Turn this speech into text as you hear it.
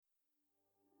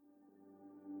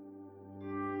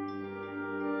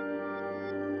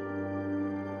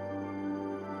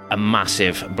a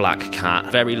massive black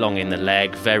cat, very long in the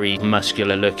leg, very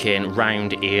muscular looking,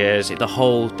 round ears. The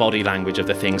whole body language of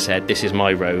the thing said, this is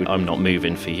my road, I'm not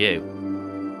moving for you.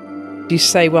 You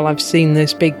say, well, I've seen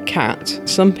this big cat.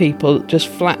 Some people just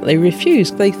flatly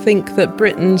refuse. They think that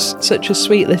Britain's such a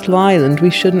sweet little island, we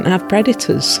shouldn't have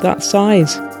predators that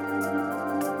size.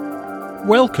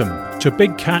 Welcome to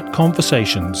Big Cat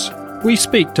Conversations. We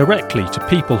speak directly to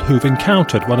people who've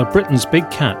encountered one of Britain's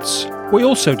big cats. We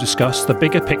also discuss the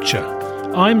bigger picture.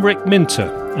 I'm Rick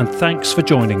Minter, and thanks for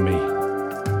joining me.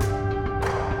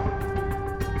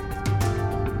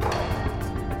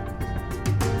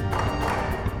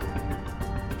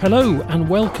 Hello and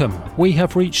welcome. We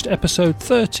have reached episode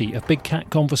 30 of Big Cat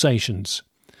Conversations.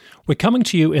 We're coming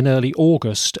to you in early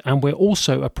August, and we're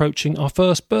also approaching our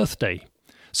first birthday.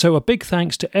 So a big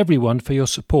thanks to everyone for your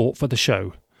support for the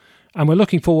show. And we're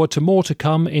looking forward to more to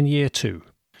come in year 2.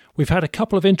 We've had a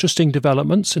couple of interesting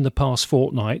developments in the past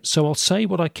fortnight, so I'll say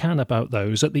what I can about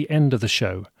those at the end of the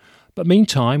show. But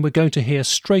meantime, we're going to hear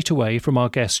straight away from our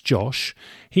guest Josh.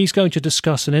 He's going to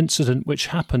discuss an incident which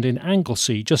happened in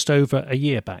Anglesey just over a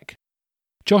year back.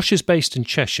 Josh is based in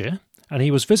Cheshire, and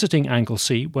he was visiting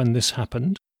Anglesey when this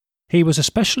happened. He was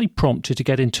especially prompted to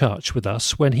get in touch with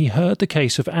us when he heard the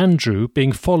case of Andrew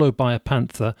being followed by a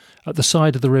panther at the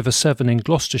side of the River Severn in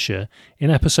Gloucestershire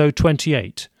in episode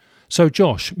 28. So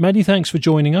Josh, many thanks for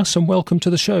joining us and welcome to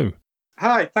the show.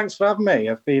 Hi, thanks for having me.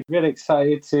 I've been really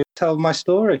excited to tell my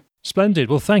story. Splendid.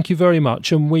 Well, thank you very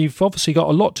much. And we've obviously got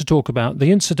a lot to talk about,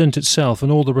 the incident itself and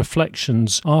all the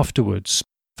reflections afterwards.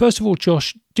 First of all,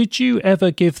 Josh, did you ever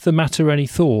give the matter any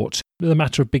thought? The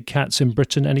matter of big cats in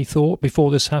Britain, any thought before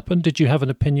this happened? Did you have an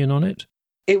opinion on it?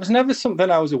 It was never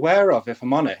something I was aware of, if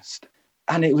I'm honest.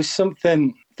 And it was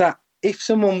something that if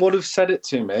someone would have said it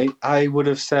to me, I would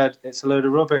have said, it's a load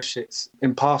of rubbish, it's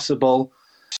impossible.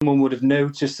 Someone would have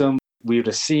noticed them, we would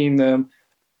have seen them.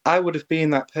 I would have been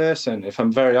that person, if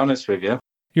I'm very honest with you.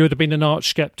 You would have been an arch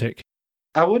skeptic.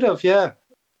 I would have, yeah.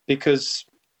 Because,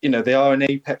 they are an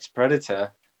apex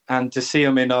predator. And to see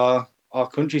them in our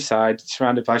countryside,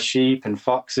 surrounded by sheep and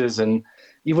foxes, and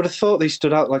you would have thought they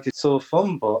stood out like it's all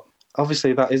fun, but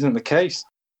obviously that isn't the case.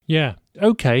 Yeah.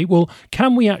 Okay, well,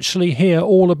 can we actually hear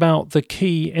all about the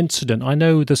key incident? I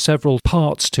know there's several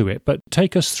parts to it, but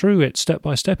take us through it step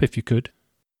by step if you could.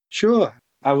 Sure.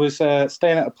 I was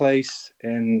staying at a place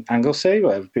in Anglesey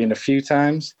where I've been a few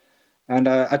times, and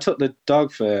I took the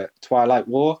dog for a twilight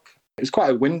walk. It was quite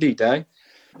a windy day.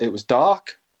 It was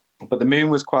dark, but the moon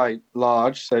was quite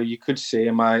large, so you could see,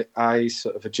 and my eyes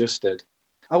sort of adjusted.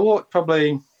 I walked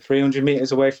probably 300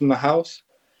 metres away from the house,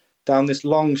 down this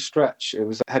long stretch. It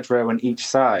was a hedgerow on each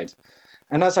side.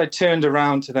 And as I turned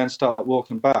around to then start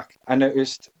walking back, I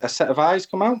noticed a set of eyes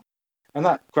come out, and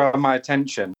that grabbed my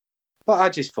attention. But I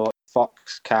just thought,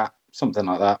 fox, cat, something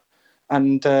like that.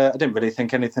 And I didn't really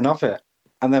think anything of it.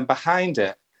 And then behind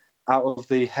it, out of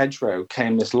the hedgerow,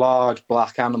 came this large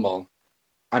black animal.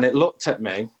 And it looked at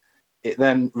me. It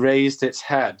then raised its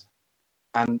head,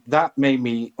 and that made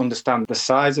me understand the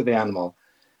size of the animal.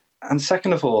 And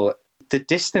second of all, the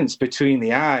distance between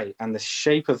the eye and the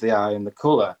shape of the eye and the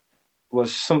colour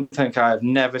was something I have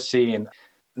never seen.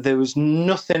 There was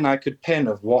nothing I could pin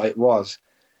of what it was.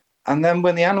 And then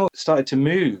when the animal started to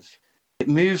move, it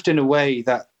moved in a way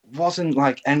that wasn't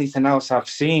like anything else I've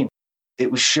seen. It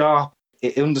was sharp.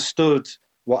 It understood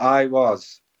what I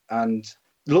was and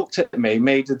looked at me,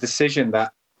 made the decision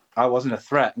that I wasn't a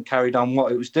threat, and carried on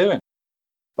what it was doing.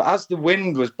 But as the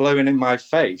wind was blowing in my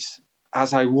face,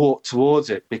 as I walked towards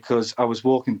it, because I was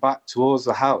walking back towards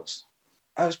the house,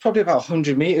 I was probably about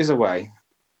 100 metres away.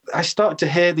 I started to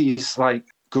hear these like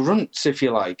grunts, if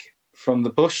you like, from the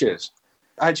bushes.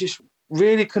 I just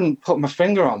really couldn't put my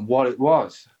finger on what it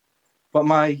was. But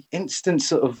my instant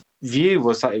sort of view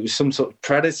was that it was some sort of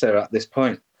predator at this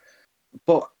point.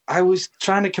 But I was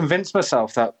trying to convince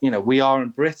myself that, we are in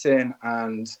Britain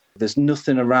and there's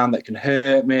nothing around that can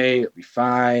hurt me. It'll be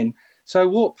fine. So I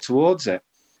walked towards it.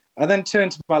 I then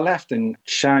turned to my left and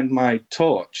shined my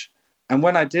torch. And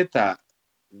when I did that,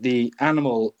 the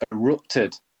animal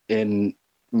erupted in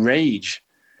rage.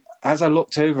 As I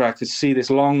looked over, I could see this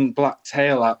long black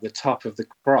tail at the top of the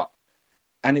crop.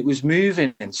 And it was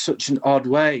moving in such an odd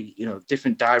way,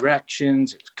 different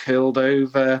directions. It was curled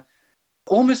over,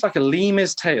 almost like a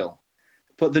lemur's tail.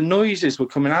 But the noises were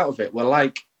coming out of it were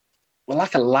like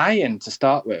a lion to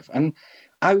start with. And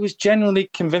I was genuinely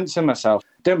convincing myself,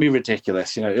 don't be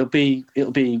ridiculous, it'll be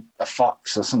a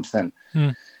fox or something.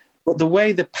 But the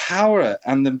way the power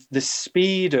and the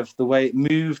speed of the way it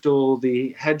moved all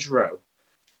the hedgerow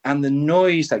and the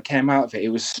noise that came out of it, it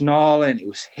was snarling, it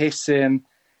was hissing,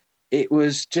 it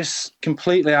was just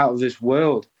completely out of this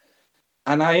world.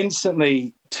 And I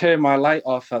instantly turned my light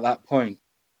off at that point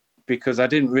because I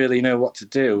didn't really know what to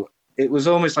do. It was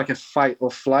almost like a fight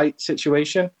or flight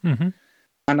situation. Mm-hmm.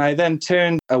 And I then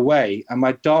turned away, and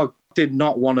my dog did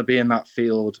not want to be in that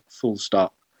field, full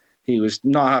stop. He was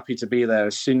not happy to be there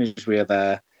as soon as we were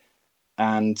there.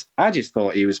 And I just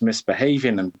thought he was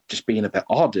misbehaving and just being a bit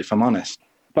odd, if I'm honest.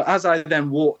 But as I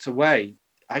then walked away,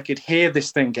 I could hear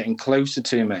this thing getting closer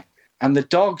to me. And the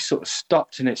dog sort of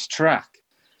stopped in its track.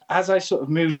 As I sort of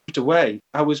moved away,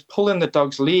 I was pulling the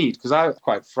dog's lead because I was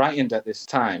quite frightened at this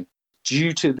time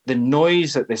due to the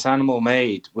noise that this animal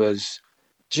made was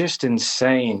just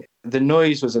insane. The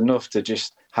noise was enough to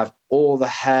just have all the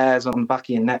hairs on the back of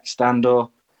your neck stand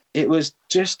up. It was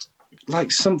just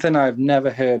like something I've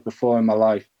never heard before in my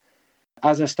life.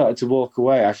 As I started to walk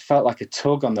away, I felt like a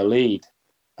tug on the lead,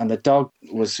 and the dog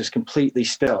was just completely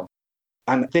still.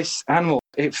 And this animal,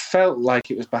 it felt like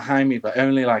it was behind me, but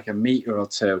only like a meter or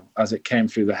two as it came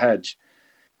through the hedge.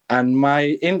 And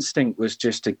my instinct was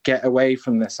just to get away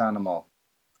from this animal.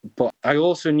 But I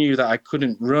also knew that I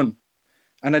couldn't run.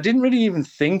 And I didn't really even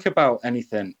think about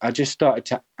anything. I just started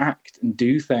to act and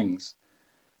do things.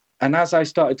 And as I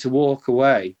started to walk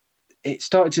away, it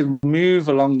started to move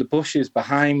along the bushes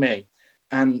behind me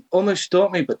and almost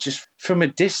stalk me, but just from a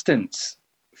distance,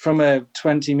 from a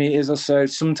 20 meters or so,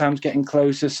 sometimes getting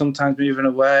closer, sometimes moving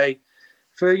away.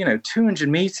 For, 200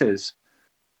 meters,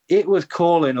 it was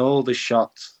calling all the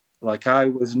shots. Like, I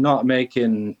was not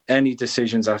making any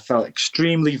decisions. I felt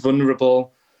extremely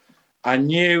vulnerable. I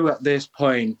knew at this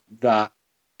point that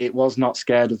it was not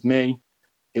scared of me.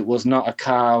 It was not a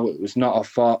cow. It was not a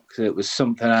fox. It was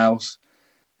something else.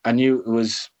 I knew it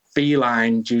was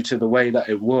feline due to the way that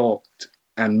it walked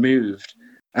and moved.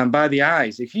 And by the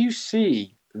eyes, if you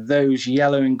see those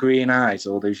yellow and green eyes,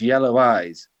 or those yellow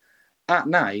eyes, at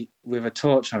night with a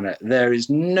torch on it, there is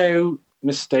no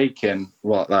mistaking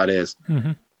what that is.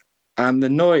 Mm-hmm. And the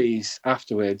noise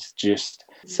afterwards just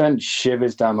sent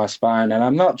shivers down my spine. And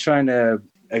I'm not trying to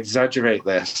exaggerate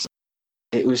this.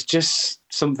 It was just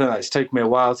something that's taken me a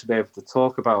while to be able to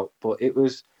talk about, but it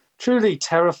was truly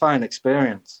terrifying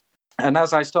experience. And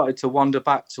as I started to wander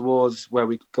back towards where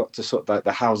we got to sort of like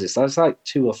the houses, there's like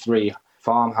 2 or 3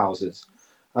 farmhouses.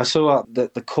 I saw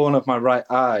at the corner of my right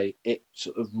eye, it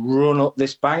sort of run up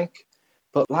this bank,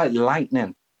 but like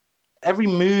lightning. Every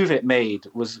move it made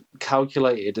was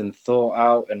calculated and thought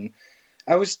out. And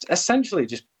I was essentially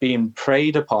just being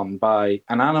preyed upon by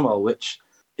an animal, which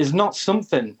is not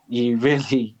something you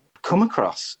really come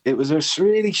across. It was a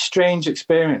really strange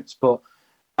experience, but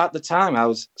at the time I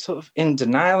was sort of in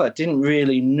denial. I didn't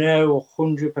really know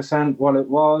 100% what it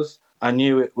was. I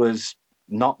knew it was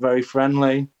not very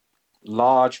friendly,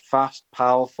 large, fast,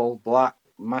 powerful, black,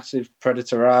 massive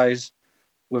predator eyes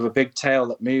with a big tail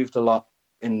that moved a lot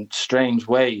in strange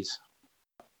ways.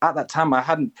 At that time, I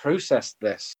hadn't processed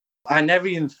this. I never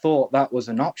even thought that was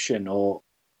an option or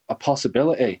a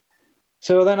possibility.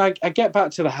 So then I get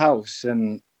back to the house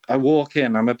and I walk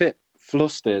in. I'm a bit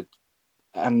flustered.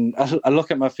 And I look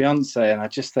at my fiance and I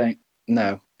just think,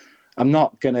 no, I'm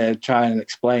not going to try and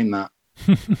explain that.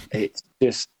 It's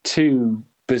just too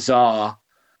bizarre.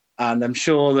 And I'm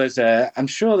sure there's a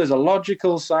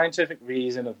logical scientific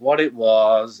reason of what it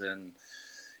was, and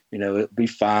it'll be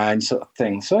fine, sort of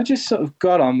thing. So I just sort of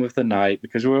got on with the night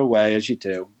because we were away, as you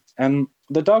do. And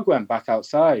the dog went back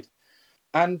outside.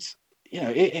 And,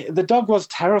 the dog was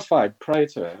terrified prior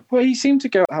to it. But he seemed to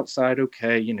go outside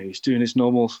okay. He's doing his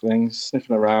normal things,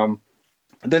 sniffing around.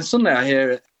 And then suddenly I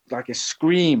hear it like a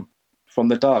scream from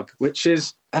the dog, which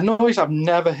is a noise I've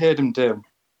never heard him do.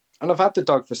 And I've had the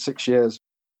dog for 6 years.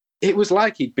 It was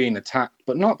like he'd been attacked,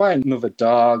 but not by another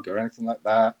dog or anything like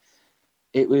that.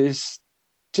 It was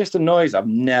just a noise I've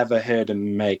never heard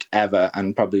him make ever,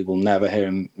 and probably will never hear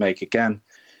him make again.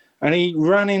 And he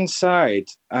ran inside,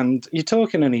 and you're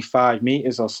talking only 5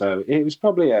 meters or so. It was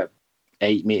probably a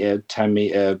 8 meter, 10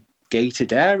 meter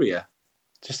gated area,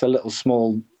 just a little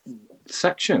small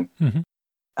section. Mm-hmm.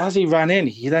 As he ran in,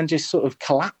 he then just sort of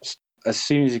collapsed as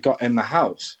soon as he got in the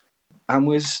house and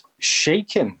was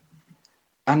shaking.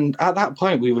 And at that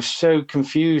point, we were so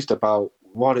confused about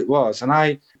what it was. And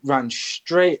I ran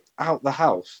straight out the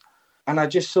house, and I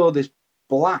just saw this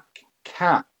black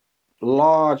cat,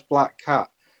 large black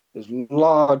cat, this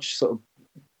large sort of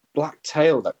black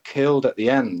tail that curled at the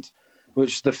end,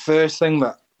 which the first thing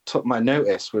that took my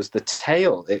notice was the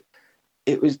tail.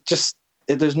 It was just,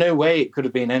 there's no way it could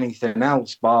have been anything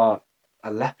else but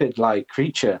a leopard-like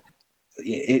creature.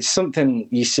 It's something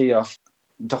you see off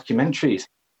documentaries.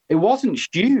 It wasn't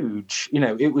huge,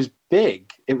 it was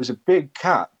big. It was a big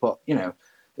cat, but,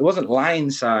 it wasn't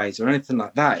lion size or anything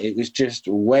like that. It was just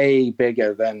way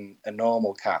bigger than a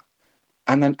normal cat.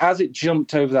 And then as it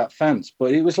jumped over that fence,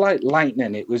 but it was like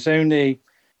lightning. It was only,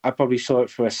 I probably saw it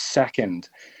for a second.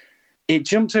 It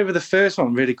jumped over the first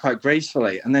one really quite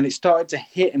gracefully, and then it started to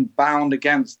hit and bound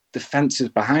against the fences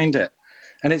behind it.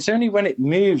 And it's only when it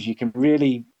moves you can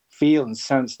really feel and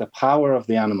sense the power of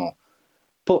the animal.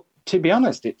 But to be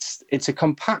honest, it's a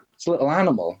compact little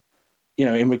animal, you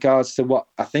know, in regards to what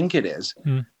I think it is.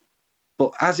 Mm.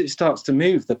 But as it starts to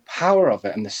move, the power of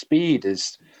it and the speed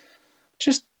is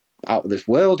just out of this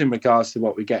world in regards to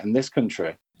what we get in this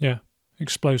country. Yeah,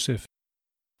 explosive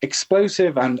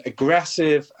and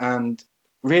aggressive and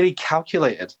really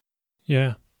calculated.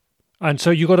 Yeah. And so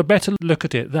you got a better look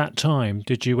at it that time,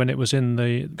 did you, when it was in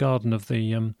the garden of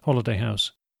the holiday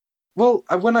house? Well,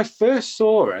 when I first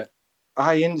saw it,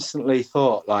 I instantly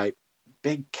thought, like,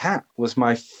 big cat was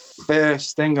my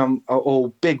first thing on, or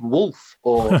big wolf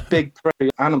or big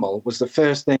prairie animal was the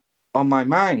first thing on my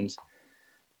mind.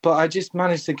 But I just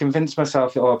managed to convince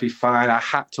myself, oh, I'll be fine. I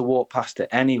had to walk past it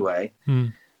anyway.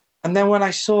 Mm. And then when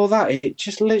I saw that, it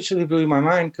just literally blew my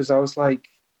mind because I was like,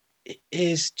 it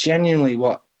is genuinely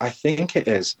what I think it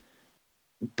is.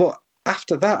 But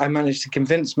after that, I managed to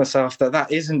convince myself that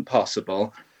that isn't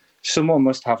possible. Someone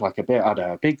must have like a bit, I don't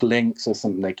know, big lynx or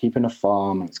something. They keep in a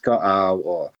farm and it's got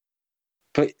out.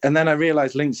 And then I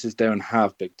realized lynxes don't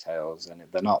have big tails and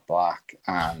they're not black.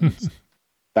 And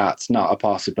that's not a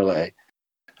possibility.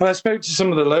 And I spoke to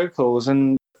some of the locals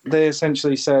and they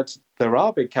essentially said there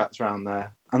are big cats around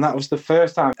there. And that was the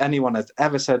first time anyone has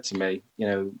ever said to me, you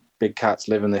know, big cats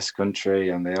live in this country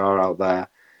and they are out there.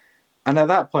 And at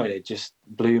that point, it just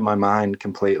blew my mind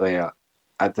completely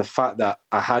at the fact that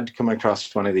I had come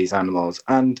across one of these animals.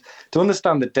 And to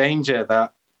understand the danger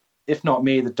that, if not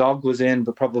me, the dog was in,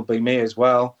 but probably me as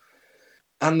well.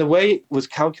 And the way it was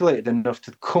calculated enough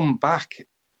to come back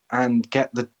and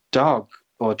get the dog,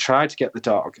 or try to get the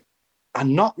dog,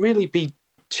 and not really be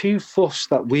too fussed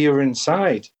that we were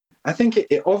inside. I think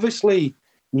it obviously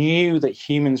knew that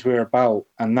humans were about,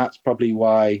 and that's probably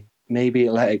why maybe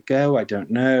it let it go. I don't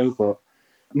know. But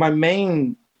my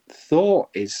main thought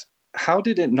is, how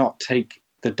did it not take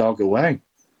the dog away?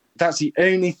 That's the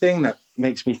only thing that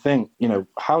makes me think, you know,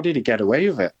 how did he get away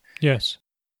with it? Yes.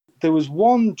 There was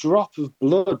one drop of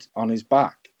blood on his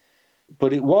back,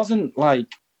 but it wasn't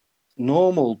like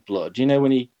normal blood. You know,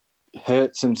 when he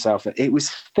hurts himself, it was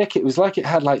thick. It was like it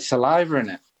had like saliva in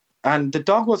it. And the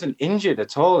dog wasn't injured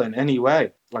at all in any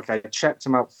way. Like, I checked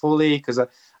him out fully because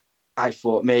I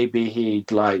thought maybe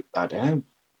he'd, like, I don't know,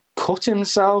 cut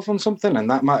himself on something,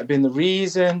 and that might have been the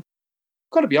reason.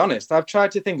 Got to be honest, I've tried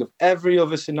to think of every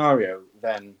other scenario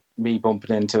than me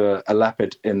bumping into a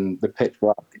leopard in the pitch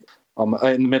black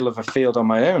in the middle of a field on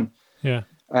my own. Yeah.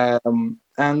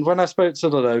 And when I spoke to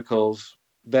the locals,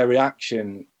 their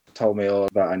reaction told me all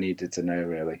that I needed to know,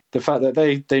 really. The fact that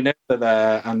they know they're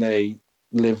there and they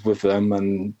live with them,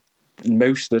 and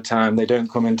most of the time they don't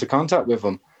come into contact with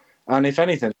them. And if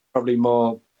anything, probably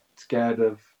more scared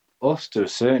of us to a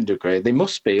certain degree. They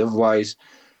must be, otherwise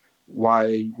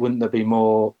why wouldn't there be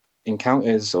more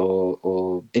encounters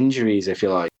or injuries, if you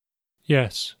like?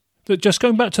 Yes. Just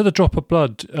going back to the drop of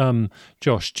blood,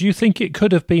 Josh, do you think it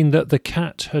could have been that the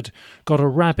cat had got a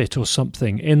rabbit or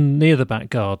something in near the back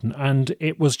garden and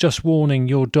it was just warning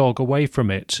your dog away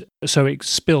from it, so it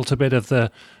spilt a bit of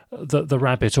the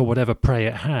rabbit or whatever prey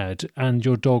it had, and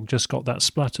your dog just got that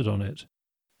splattered on it?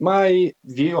 My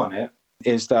view on it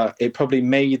is that it probably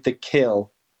made the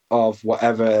kill of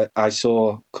whatever I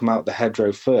saw come out the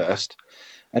hedgerow first.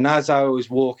 And as I was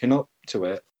walking up to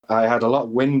it, I had a lot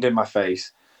of wind in my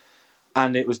face,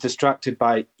 and it was distracted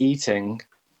by eating,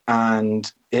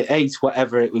 and it ate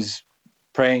whatever it was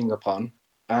preying upon.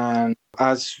 And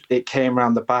as it came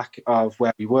around the back of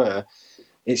where we were,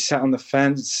 it sat on the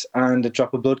fence and a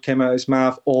drop of blood came out of his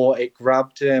mouth, or it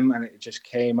grabbed him and it just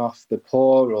came off the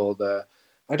paw, or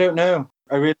I don't know.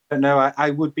 I really don't know. I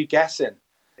would be guessing.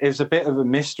 It was a bit of a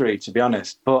mystery, to be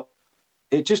honest, but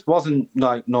it just wasn't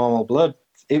like normal blood.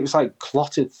 It was like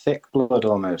clotted, thick blood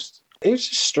almost. It was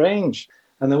just strange.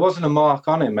 And there wasn't a mark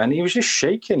on him, and he was just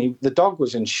shaking. The dog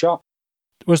was in shock.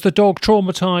 Was the dog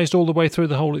traumatised all the way through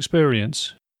the whole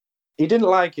experience? He didn't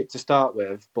like it to start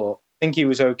with, but I think he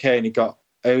was okay, and he got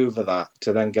over that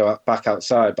to then go back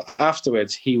outside. But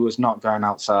afterwards, he was not going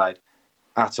outside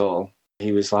at all.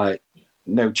 He was like,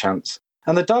 no chance.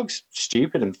 And the dog's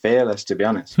stupid and fearless, to be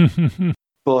honest.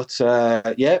 But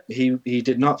he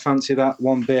did not fancy that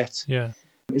one bit. Yeah.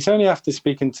 It's only after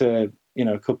speaking to,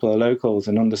 a couple of locals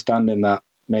and understanding that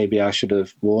maybe I should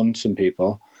have warned some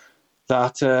people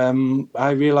that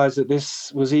I realised that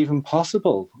this was even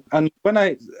possible. And when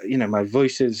my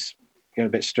voice is a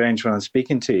bit strange when I'm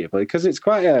speaking to you, but because it's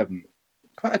quite a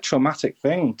traumatic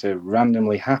thing to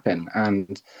randomly happen,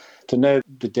 and to know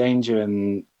the danger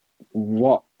and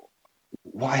what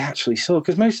I actually saw.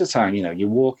 Because most of the time, you're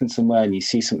walking somewhere and you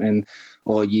see something,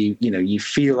 or you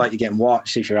feel like you're getting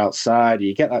watched if you're outside, or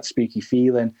you get that spooky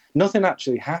feeling. Nothing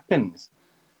actually happens.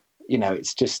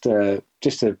 It's just a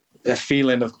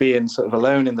feeling of being sort of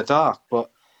alone in the dark.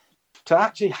 But to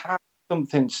actually have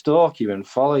something stalk you and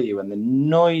follow you, and the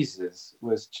noises,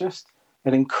 was just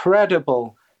an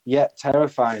incredible yet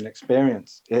terrifying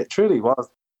experience. It truly was.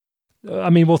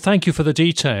 Well, thank you for the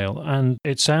detail, and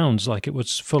it sounds like it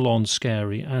was full-on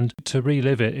scary, and to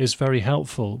relive it is very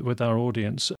helpful with our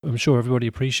audience. I'm sure everybody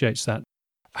appreciates that.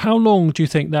 How long do you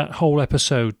think that whole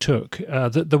episode took,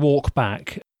 the walk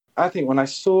back? I think when I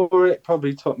saw it,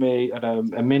 probably took me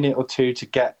a minute or two to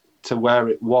get to where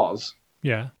it was.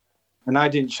 Yeah. And I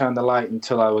didn't shine the light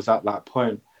until I was at that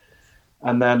point.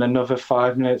 And then another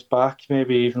 5 minutes back,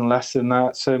 maybe even less than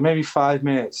that. So maybe 5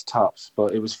 minutes tops,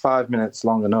 but it was 5 minutes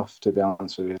long enough, to be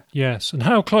honest with you. Yes. And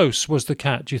how close was the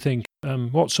cat, do you think?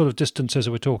 What sort of distances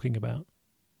are we talking about?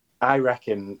 I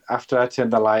reckon after I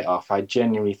turned the light off, I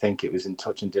genuinely think it was in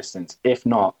touching distance, if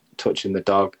not touching the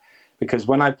dog. Because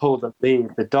when I pulled the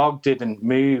lead, the dog didn't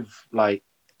move like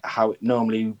how it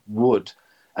normally would,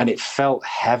 and it felt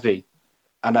heavy.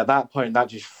 And at that point, that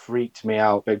just freaked me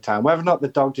out big time. Whether or not the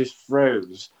dog just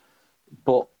froze,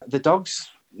 but the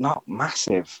dog's not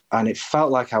massive, and it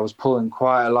felt like I was pulling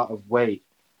quite a lot of weight,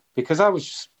 because I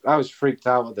was freaked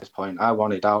out at this point. I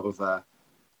wanted out of there,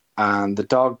 and the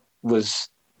dog was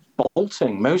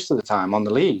bolting most of the time on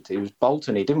the lead. He was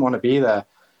bolting. He didn't want to be there,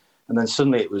 and then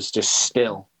suddenly it was just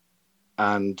still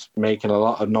and making a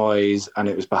lot of noise, and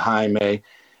it was behind me.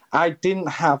 I didn't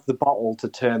have the bottle to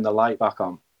turn the light back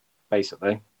on.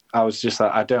 Basically, I was just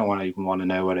like, I don't even want to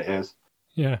know what it is.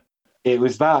 Yeah. It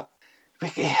was that.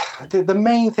 The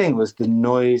main thing was the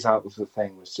noise out of the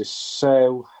thing was just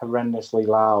so horrendously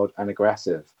loud and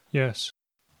aggressive. Yes.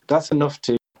 That's enough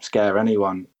to scare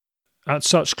anyone. At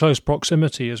such close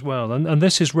proximity as well. And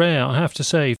this is rare, I have to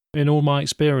say, in all my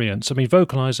experience.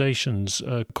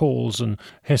 Vocalizations, calls and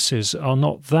hisses are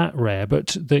not that rare,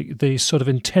 but the sort of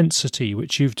intensity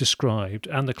which you've described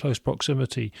and the close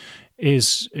proximity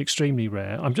is extremely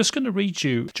rare. I'm just going to read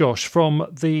you, Josh, from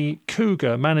the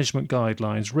Cougar Management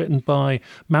Guidelines written by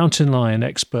mountain lion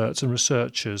experts and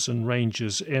researchers and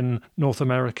rangers in North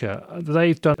America.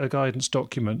 They've done a guidance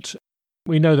document.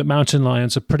 We know that mountain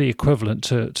lions are pretty equivalent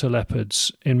to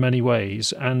leopards in many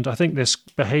ways, and I think this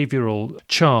behavioural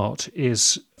chart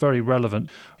is very relevant.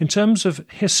 In terms of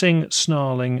hissing,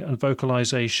 snarling and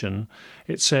vocalisation,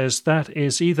 it says that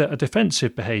is either a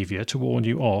defensive behaviour to warn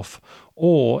you off,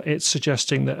 or it's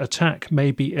suggesting that attack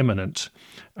may be imminent.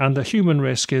 And the human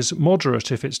risk is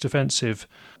moderate if it's defensive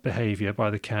behaviour by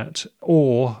the cat,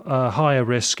 or higher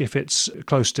risk if it's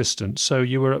close distance. So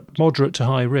you were at moderate to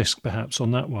high risk perhaps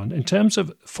on that one. In terms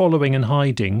of following and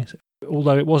hiding,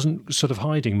 although it wasn't sort of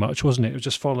hiding much, wasn't it? It was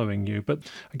just following you. But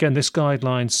again, this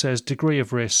guideline says degree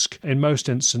of risk, in most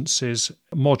instances,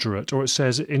 moderate, or it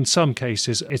says in some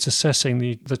cases it's assessing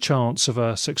the chance of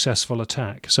a successful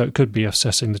attack. So it could be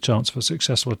assessing the chance of a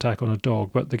successful attack on a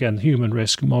dog, but again, human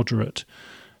risk, moderate.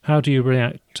 How do you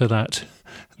react to that?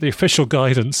 The official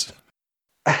guidance.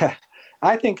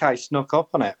 I think I snuck up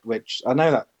on it, which I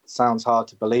know that sounds hard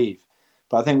to believe.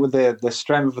 But I think with the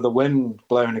strength of the wind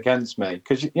blowing against me,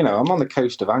 because, I'm on the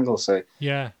coast of Anglesey.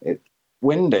 Yeah. It's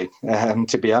windy,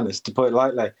 to be honest, to put it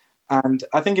lightly. And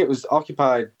I think it was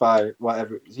occupied by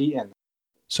whatever it was eating.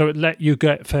 So it let you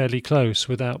get fairly close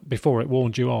before it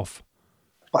warned you off?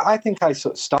 But I think I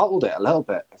sort of startled it a little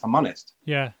bit, if I'm honest.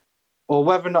 Yeah. Or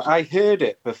whether or not I heard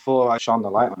it before I shone the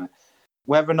light on it.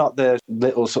 Whether or not the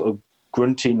little sort of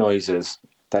grunty noises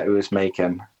that it was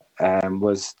making,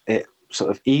 was it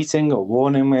sort of eating or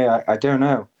warning me? I don't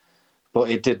know. But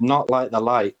it did not light the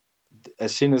light.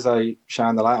 As soon as I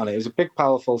shined the light on it, it was a big,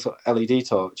 powerful sort of LED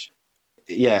torch.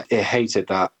 Yeah, it hated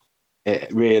that. It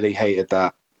really hated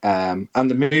that. And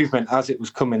the movement as it was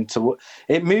coming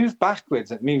it moved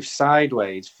backwards, it moved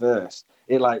sideways first.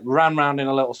 It ran round in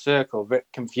a little circle, a bit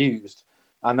confused,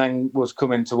 and then was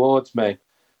coming towards me.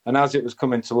 And as it was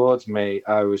coming towards me,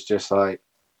 I was just like,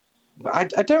 I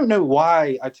don't know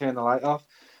why I turned the light off.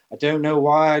 I don't know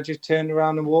why I just turned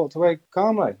around and walked away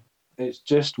calmly. It's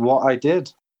just what I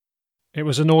did. It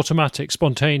was an automatic,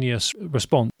 spontaneous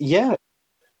response. Yeah.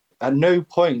 At no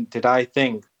point did I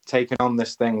think taking on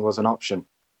this thing was an option.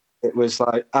 It was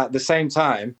at the same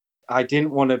time, I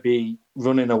didn't want to be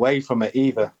running away from it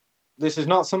either. This is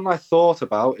not something I thought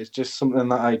about. It's just something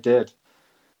that I did.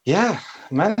 Yeah,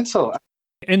 mental.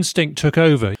 Instinct took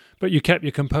over, but you kept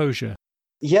your composure.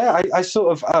 Yeah,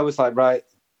 I was like, right,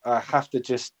 I have to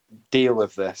just deal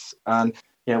with this. And,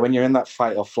 when you're in that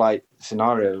fight or flight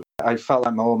scenario, I felt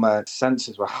like all my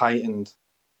senses were heightened.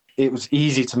 It was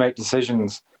easy to make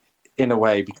decisions in a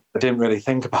way because I didn't really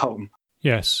think about them.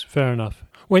 Yes, fair enough.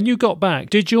 When you got back,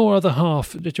 did your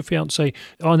fiancée,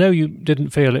 I know you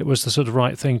didn't feel it was the sort of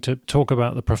right thing to talk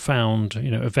about the profound,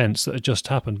 events that had just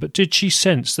happened, but did she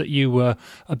sense that you were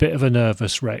a bit of a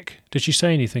nervous wreck? Did she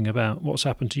say anything about what's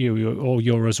happened to you, or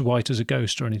you're as white as a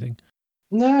ghost or anything?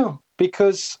 No,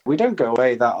 because we don't go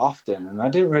away that often, and I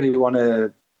didn't really want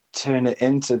to turn it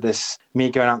into this, me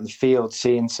going out in the field,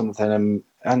 seeing something,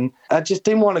 and I just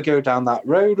didn't want to go down that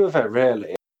road with it,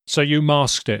 really. So you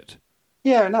masked it?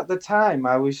 Yeah, and at the time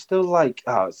I was still like,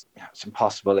 it's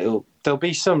impossible. There'll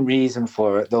be some reason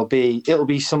for it. It'll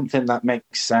be something that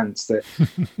makes sense. That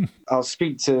I'll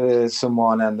speak to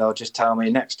someone and they'll just tell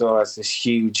me next door has this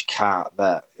huge cat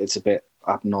that it's a bit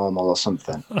abnormal or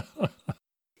something.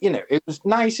 It was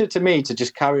nicer to me to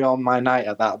just carry on my night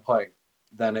at that point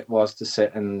than it was to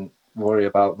sit and worry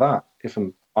about that, if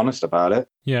I'm honest about it.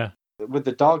 Yeah. With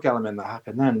the dog element that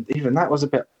happened then, even that was a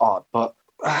bit odd, but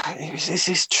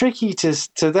it's tricky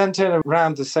to then turn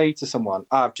around to say to someone,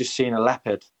 I've just seen a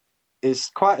leopard.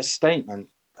 It's quite a statement.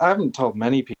 I haven't told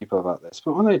many people about this,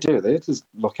 but when they do, they just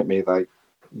look at me like,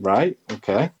 right,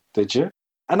 okay, did you?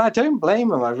 And I don't blame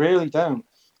them, I really don't,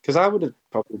 because I would have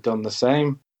probably done the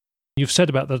same. You've said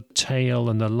about the tail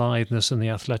and the litheness and the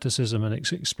athleticism and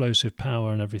its explosive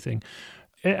power and everything.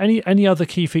 Any other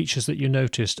key features that you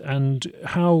noticed, and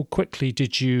how quickly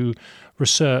did you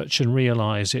research and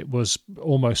realise it was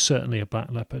almost certainly a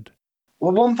black leopard?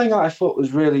 Well, one thing that I thought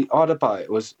was really odd about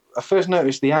it was I first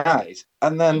noticed the eyes,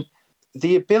 and then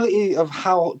the ability of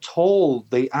how tall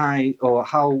the eye, or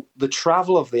how the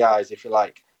travel of the eyes, if you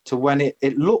like, to when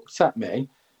it looked at me,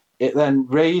 it then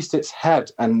raised its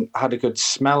head and had a good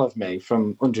smell of me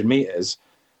from 100 metres.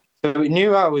 So it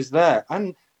knew I was there.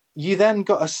 And you then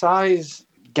got a size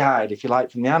guide, if you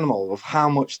like, from the animal of how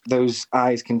much those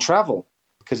eyes can travel,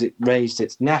 because it raised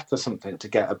its neck or something to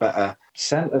get a better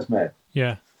scent of me.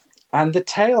 Yeah. And the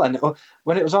tail, and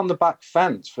when it was on the back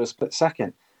fence for a split second,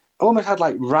 it almost had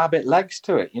like rabbit legs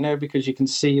to it, because you can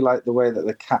see like the way that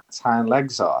the cat's hind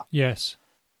legs are. Yes.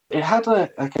 It had a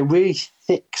really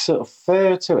thick sort of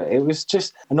fur to it. It was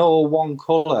just an all one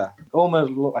colour. It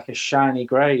almost looked like a shiny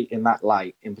grey in that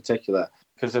light in particular,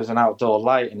 because there was an outdoor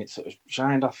light and it sort of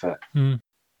shined off it. Mm.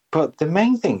 But the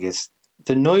main thing is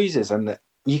the noises, and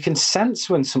you can sense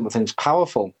when something's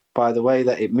powerful by the way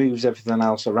that it moves everything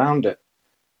else around it.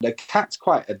 The cat's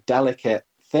quite a delicate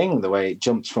thing, the way it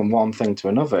jumps from one thing to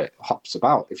another. It hops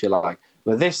about, if you like.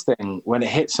 But this thing, when it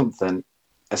hit something,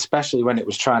 especially when it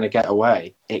was trying to get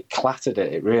away, it clattered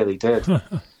it. It really did.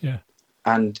 Yeah.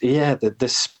 And yeah, the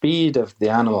speed of the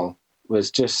animal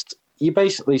was just, you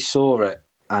basically saw it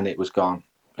and it was gone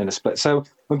in a split. So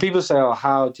when people say,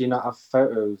 how do you not have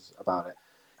photos about it?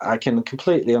 I can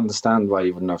completely understand why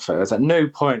you wouldn't have photos. At no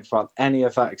point throughout any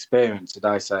of that experience did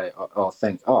I say or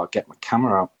think, I'll get my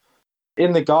camera out.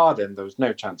 In the garden, there was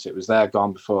no chance it was there,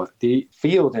 gone before. The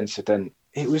field incident,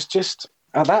 it was just,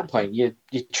 at that point, you're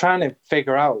trying to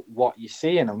figure out what you're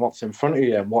seeing and what's in front of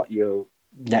you and what your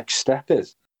next step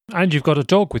is. And you've got a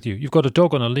dog with you. You've got a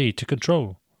dog on a lead to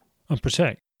control and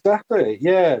protect. Exactly,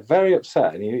 yeah, very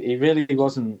upset. And he really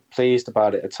wasn't pleased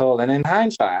about it at all. And in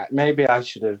hindsight, maybe I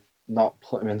should have not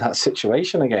put him in that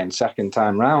situation again, second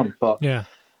time round. But yeah,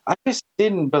 I just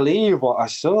didn't believe what I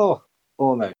saw,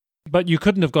 almost. But you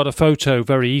couldn't have got a photo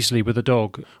very easily with a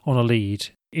dog on a lead,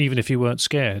 even if you weren't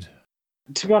scared.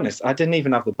 To be honest, I didn't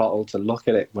even have the bottle to look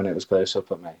at it when it was close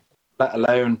up at me, let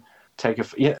alone take a...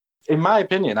 Yeah, in my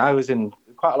opinion, I was in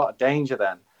quite a lot of danger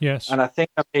then. Yes. And I think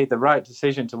I made the right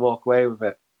decision to walk away with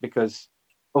it, because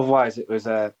otherwise it was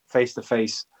a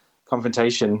face-to-face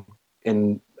confrontation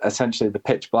in essentially the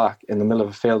pitch black in the middle of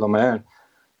a field on my own.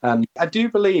 And I do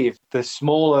believe they're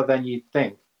smaller than you'd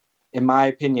think. In my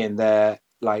opinion, they're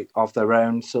like of their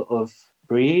own sort of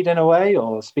breed in a way,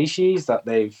 or species, that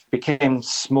they've become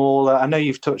smaller. I know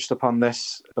you've touched upon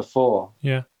this before.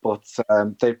 Yeah. But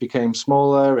they've become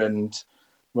smaller and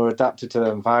more adapted to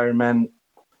the environment.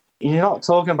 You're not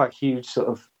talking about huge sort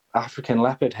of African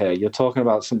leopard here. You're talking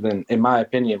about something, in my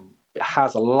opinion, it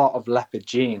has a lot of leopard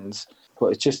genes, but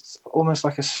it's just almost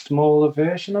like a smaller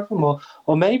version of them,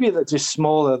 or maybe they're just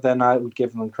smaller than I would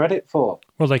give them credit for.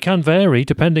 Well, they can vary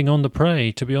depending on the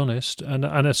prey, to be honest. And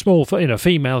a small,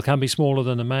 female can be smaller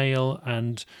than a male.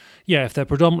 And yeah, if they're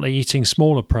predominantly eating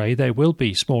smaller prey, they will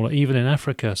be smaller. Even in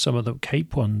Africa, some of the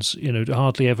Cape ones,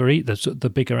 hardly ever eat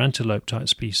the bigger antelope type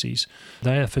species.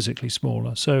 They are physically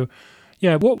smaller. So,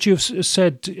 yeah, what would you have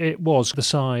said it was, the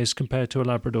size compared to a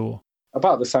Labrador?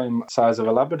 About the same size of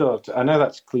a Labrador. I know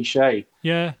that's cliche.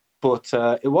 Yeah. But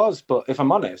it was. But if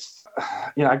I'm honest,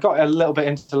 I got a little bit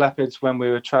into leopards when we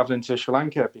were travelling to Sri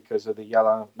Lanka because of the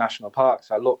Yellow National Park.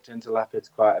 So I looked into leopards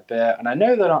quite a bit. And I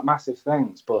know they're not massive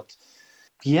things, but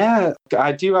yeah,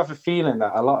 I do have a feeling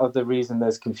that a lot of the reason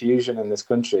there's confusion in this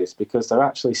country is because they're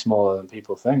actually smaller than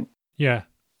people think. Yeah.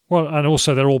 Well, and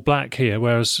also they're all black here,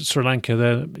 whereas Sri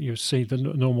Lanka, you see the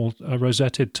normal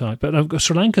rosetted type. But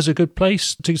Sri Lanka's a good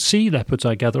place to see leopards,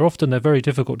 I gather. Often they're very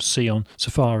difficult to see on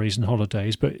safaris and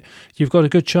holidays, but you've got a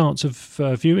good chance of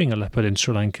viewing a leopard in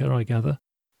Sri Lanka, I gather.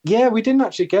 Yeah, we didn't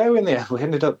actually go in there. We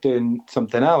ended up doing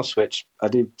something else, which I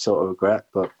do sort of regret,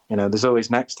 but, there's always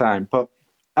next time. But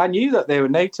I knew that they were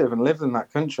native and lived in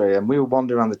that country, and we would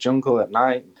wander around the jungle at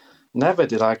night. Never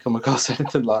did I come across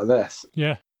anything like this.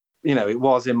 Yeah. It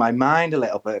was in my mind a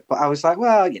little bit, but I was like,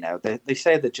 well, they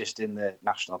say they're just in the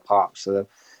national park, so,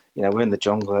 we're in the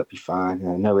jungle, it'd be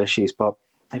fine, no issues. But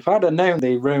if I'd have known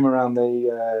they roam around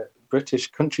the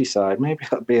British countryside, maybe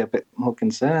I'd be a bit more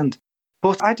concerned.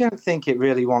 But I don't think it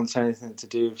really wants anything to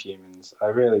do with humans. I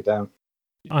really don't.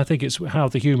 I think it's how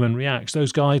the human reacts.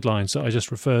 Those guidelines that I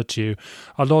just referred to you,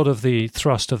 a lot of the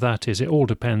thrust of that is it all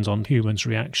depends on humans'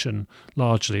 reaction,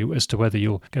 largely, as to whether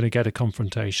you're going to get a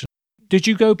confrontation. Did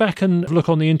you go back and look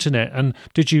on the internet, and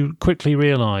did you quickly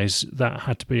realise that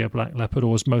had to be a black leopard,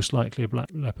 or was most likely a black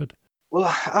leopard?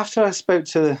 Well, after I spoke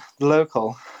to the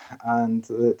local, and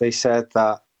they said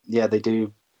that, yeah, they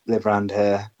do live around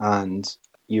here, and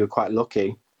you were quite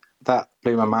lucky, that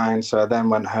blew my mind. So I then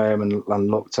went home and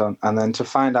looked on, and then to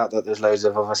find out that there's loads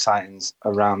of other sightings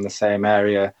around the same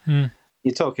area,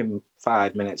 You're talking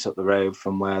 5 minutes up the road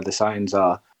from where the sightings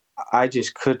are. I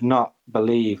just could not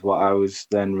believe what I was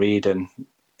then reading,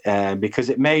 because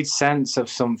it made sense of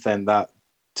something that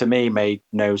to me made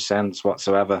no sense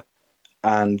whatsoever.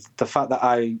 And the fact that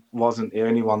I wasn't the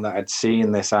only one that had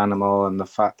seen this animal, and the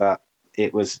fact that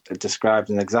it was described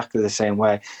in exactly the same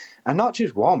way, and not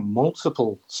just one,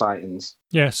 multiple sightings.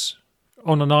 Yes,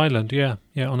 on an island, yeah,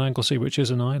 on Anglesey, which is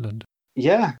an island.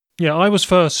 Yeah. Yeah, I was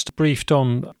first briefed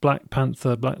on black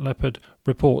panther, black leopard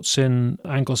reports in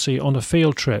Anglesey on a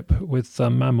field trip with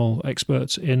mammal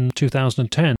experts in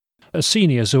 2010. A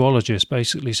senior zoologist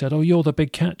basically said, "Oh, you're the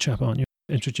big cat chap, aren't you?"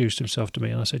 Introduced himself to me,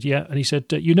 and I said, "Yeah." And he said,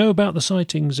 "You know about the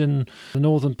sightings in the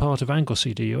northern part of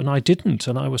Anglesey, do you?" And I didn't,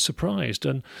 and I was surprised.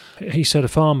 And he said a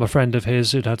farmer friend of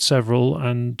his had had several,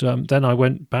 and then I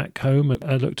went back home and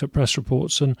I looked at press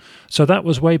reports, and so that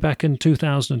was way back in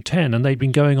 2010, and they'd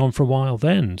been going on for a while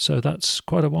then, so that's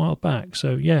quite a while back.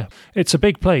 So yeah, it's a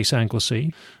big place,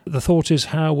 Anglesey. The thought is,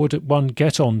 how would one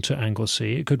get on to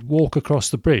Anglesey? It could walk across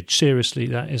the bridge. Seriously,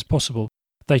 that is possible.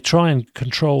 They try and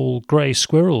control grey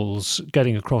squirrels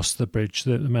getting across the bridge,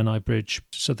 the Menai Bridge,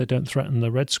 so they don't threaten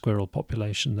the red squirrel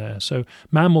population there. So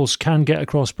mammals can get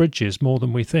across bridges more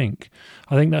than we think.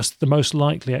 I think that's the most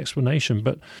likely explanation.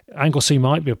 But Anglesey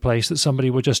might be a place that somebody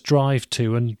would just drive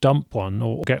to and dump one,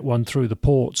 or get one through the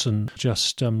ports and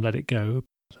just let it go.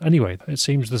 Anyway, it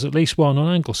seems there's at least one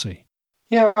on Anglesey.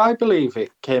 Yeah, I believe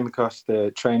it came across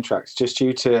the train tracks just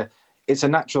due to it's a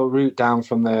natural route down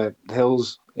from the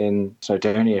hills in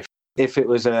Snowdonia. If it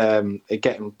was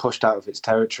getting pushed out of its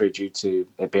territory due to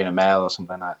it being a male or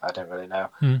something, I don't really know.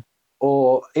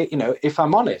 Or, if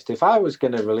I'm honest, if I was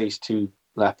going to release 2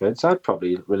 leopards, I'd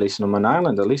probably release them on an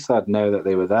island. At least I'd know that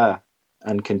they were there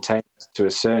and contained to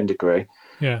a certain degree.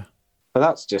 Yeah. But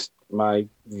that's just my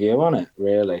view on it,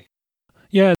 really.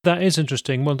 Yeah, that is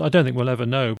interesting. Well, I don't think we'll ever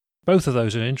know. Both of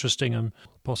those are interesting and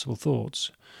possible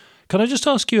thoughts. Can I just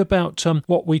ask you about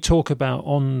what we talk about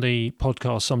on the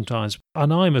podcast sometimes?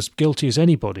 And I'm as guilty as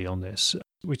anybody on this.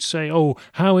 We'd say, oh,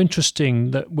 how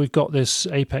interesting that we've got this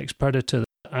apex predator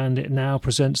and it now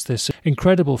presents this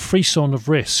incredible frisson of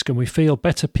risk, and we feel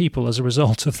better people as a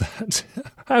result of that.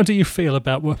 How do you feel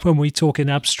about when we talk in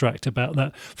abstract about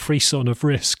that frisson of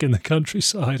risk in the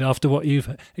countryside after what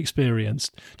you've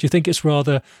experienced? Do you think it's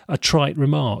rather a trite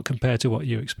remark compared to what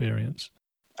you experienced?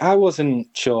 I wasn't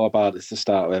sure about it to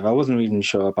start with. I wasn't even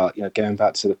sure about, going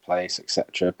back to the place,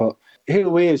 etc. But who are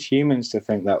we as humans to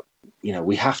think that,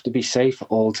 we have to be safe at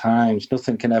all times,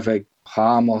 nothing can ever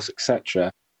harm us,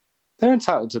 etc. They're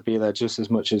entitled to be there just as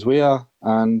much as we are.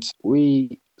 And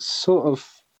we sort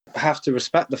of have to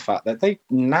respect the fact that they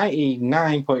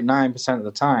 99.9% of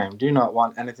the time do not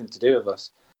want anything to do with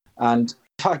us. And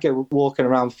if I go walking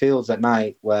around fields at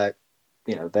night where,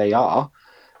 they are,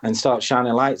 and start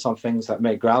shining lights on things that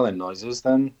make growling noises,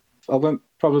 then I won't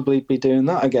probably be doing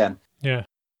that again. Yeah.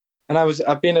 And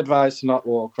I've been advised to not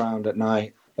walk around at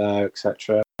night there,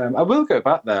 etc. I will go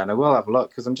back there and I will have a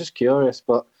look because I'm just curious,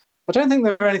 but I don't think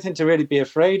there's anything to really be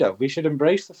afraid of. We should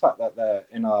embrace the fact that they're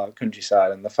in our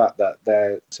countryside and the fact that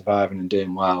they're surviving and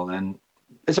doing well. And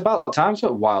it's about time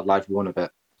sort of wildlife won a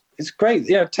bit. It's great.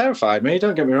 Terrified me,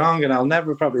 don't get me wrong, and I'll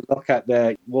never probably look at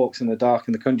their walks in the dark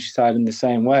in the countryside in the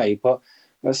same way. But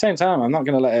at the same time, I'm not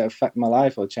going to let it affect my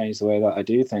life or change the way that I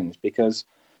do things, because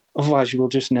otherwise you will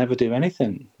just never do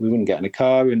anything. We wouldn't get in a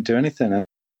car, we wouldn't do anything. And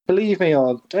believe me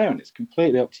or don't, it's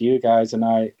completely up to you guys, and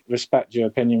I respect your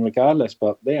opinion regardless.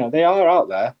 But they are out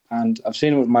there, and I've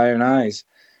seen it with my own eyes.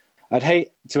 I'd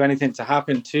hate to anything to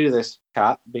happen to this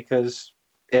cat because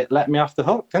it let me off the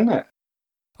hook, didn't it?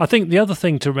 I think the other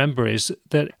thing to remember is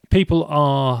that people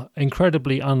are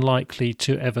incredibly unlikely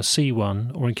to ever see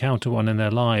one or encounter one in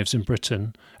their lives in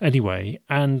Britain anyway,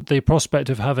 and the prospect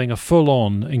of having a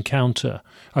full-on encounter,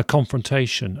 a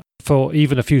confrontation, for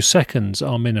even a few seconds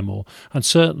are minimal. And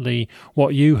certainly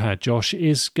what you had, Josh,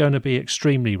 is going to be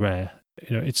extremely rare.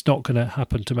 It's not going to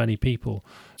happen to many people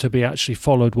to be actually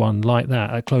followed one like that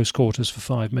at close quarters for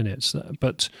 5 minutes.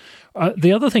 But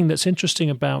the other thing that's interesting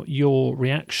about your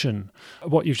reaction,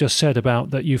 what you've just said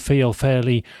about that you feel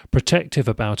fairly protective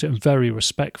about it and very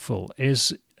respectful,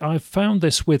 is I've found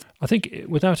this with, I think,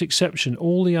 without exception,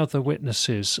 all the other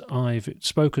witnesses I've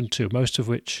spoken to, most of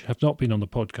which have not been on the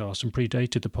podcast and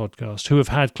predated the podcast, who have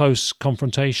had close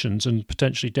confrontations and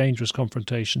potentially dangerous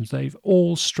confrontations, they've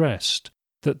all stressed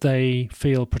that they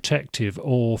feel protective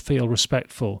or feel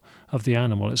respectful of the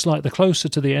animal. It's like the closer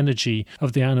to the energy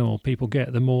of the animal people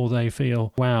get, the more they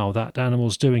feel, wow, that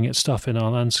animal's doing its stuff in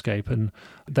our landscape and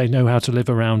they know how to live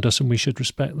around us and we should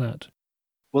respect that.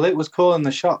 Well, it was calling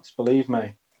the shots, believe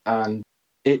me. And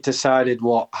it decided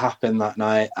what happened that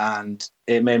night, and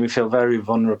it made me feel very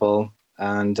vulnerable.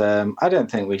 And I don't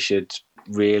think we should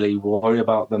really worry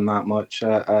about them that much.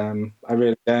 I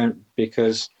really don't,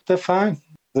 because they're fine.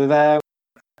 They're there.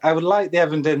 I would like the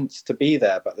evidence to be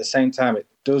there, but at the same time, it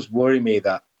does worry me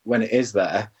that when it is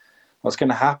there, what's going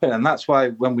to happen? And that's why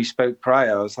when we spoke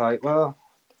prior, I was like, well,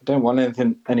 I don't want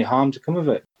any harm to come of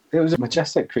it. It was a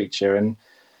majestic creature, and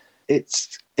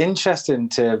it's interesting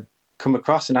to come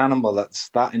across an animal that's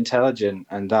that intelligent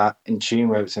and that in tune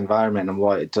with its environment and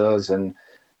what it does. And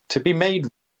to be made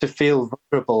to feel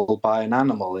vulnerable by an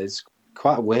animal is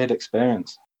quite a weird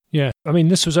experience. Yeah, I mean,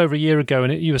 this was over a year ago,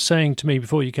 and you were saying to me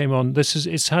before you came on,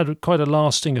 it's had quite a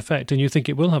lasting effect, and you think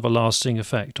it will have a lasting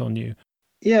effect on you.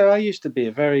 Yeah, I used to be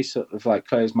a very sort of like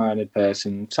closed-minded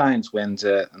person. Science wins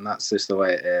it, and that's just the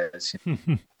way it is.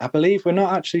 I believe we're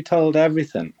not actually told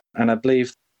everything, and I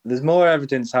believe there's more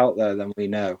evidence out there than we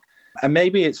know. And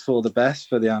maybe it's for the best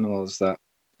for the animals that,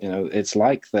 it's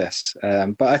like this.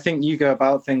 But I think you go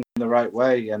about things in the right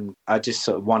way. And I just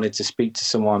sort of wanted to speak to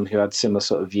someone who had similar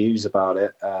sort of views about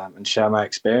it and share my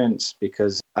experience,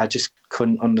 because I just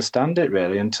couldn't understand it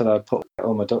really until I put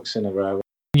all my ducks in a row.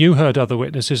 You heard other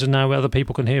witnesses, and now other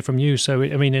people can hear from you. So,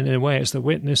 I mean, in a way, it's the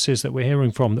witnesses that we're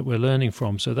hearing from that we're learning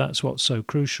from. So that's what's so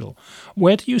crucial.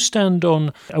 Where do you stand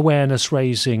on awareness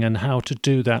raising and how to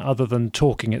do that other than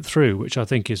talking it through, which I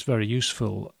think is very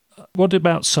useful? What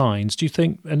about signs? Do you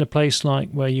think in a place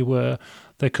like where you were,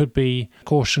 there could be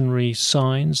cautionary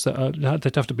signs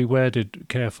that have to be worded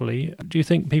carefully? Do you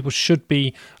think people should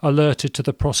be alerted to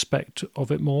the prospect of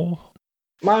it more?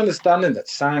 My understanding that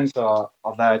signs are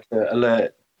there to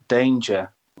alert danger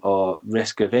or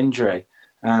risk of injury.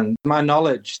 And my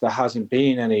knowledge, there hasn't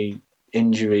been any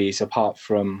injuries apart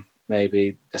from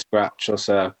maybe a scratch or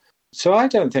so. So I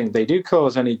don't think they do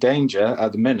cause any danger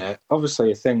at the minute.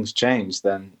 Obviously, if things change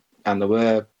then, and there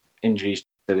were injuries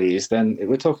to these, then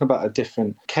we're talking about a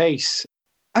different case.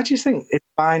 I just think it's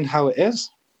fine how it is.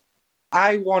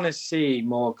 I want to see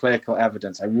more clear-cut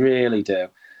evidence. I really do.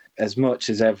 As much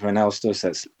as everyone else does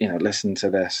that's, listen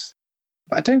to this.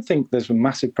 But I don't think there's a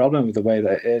massive problem with the way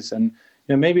that it is. And,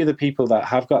 maybe the people that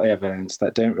have got the evidence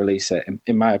that don't release it,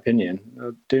 in my opinion,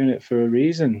 are doing it for a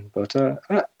reason. But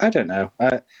I don't know.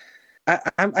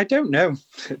 I don't know,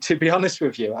 to be honest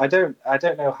with you. I don't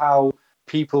know how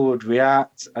people would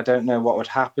react. I don't know what would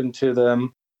happen to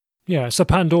them. Yeah, it's a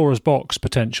Pandora's box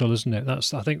potential, isn't it?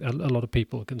 I think a lot of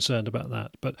people are concerned about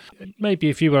that. But maybe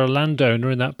if you were a landowner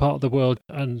in that part of the world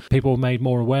and people were made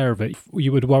more aware of it,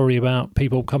 you would worry about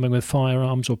people coming with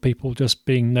firearms or people just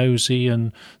being nosy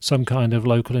and some kind of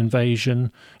local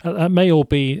invasion. That may all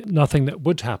be nothing that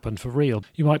would happen for real.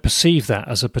 You might perceive that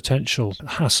as a potential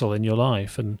hassle in your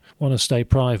life and want to stay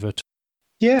private.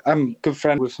 Yeah, I'm good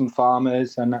friend with some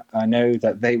farmers, and I know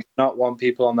that they not want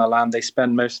people on their land. They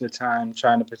spend most of the time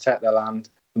trying to protect their land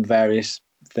from various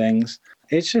things.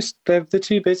 It's just they're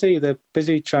too busy. They're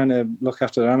busy trying to look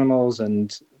after their animals,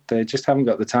 and they just haven't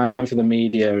got the time for the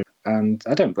media. And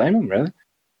I don't blame them, really.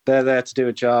 They're there to do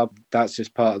a job. That's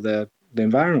just part of the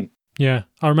environment. Yeah,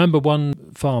 I remember one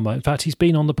farmer, in fact, he's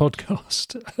been on the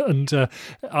podcast, and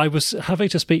I was having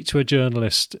to speak to a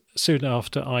journalist soon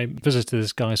after I visited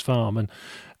this guy's farm, and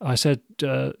I said,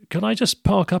 can I just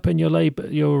park up in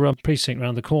your precinct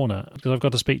around the corner, because I've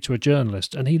got to speak to a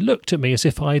journalist? And he looked at me as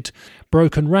if I'd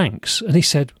broken ranks, and he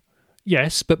said,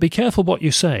 yes, but be careful what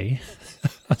you say.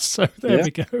 So there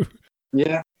we go.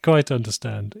 Yeah. Quite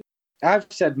understand. I've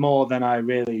said more than I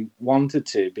really wanted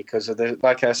to, because of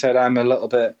like I said, I'm a little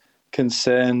bit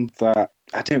concerned that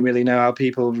I don't really know how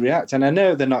people react, and I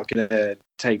know they're not going to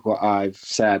take what I've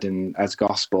said as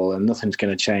gospel, and nothing's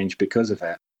going to change because of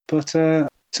it. But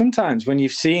sometimes when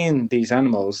you've seen these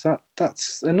animals,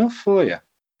 that's enough for you.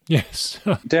 Yes.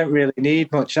 Don't really need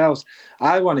much else.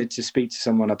 I wanted to speak to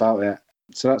someone about it,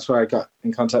 so that's why I got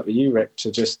in contact with you, Rick,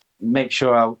 to just make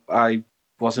sure I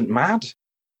wasn't mad.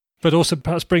 But also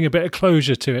perhaps bring a bit of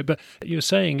closure to it. But you're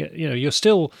saying, you're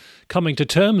still coming to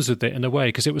terms with it in a way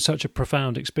because it was such a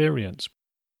profound experience.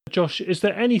 Josh, is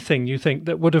there anything you think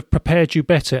that would have prepared you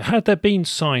better? Had there been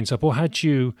signs up, or had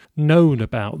you known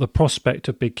about the prospect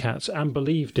of big cats and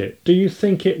believed it, do you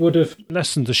think it would have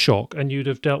lessened the shock and you'd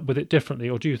have dealt with it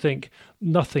differently? Or do you think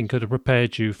nothing could have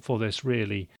prepared you for this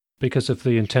really because of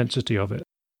the intensity of it?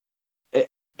 It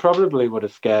probably would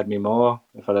have scared me more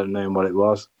if I'd have known what it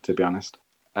was, to be honest.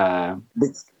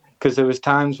 Because there was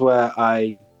times where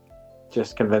I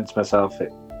just convinced myself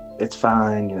it's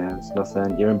fine, it's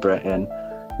nothing, you're in Britain,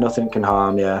 nothing can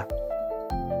harm you.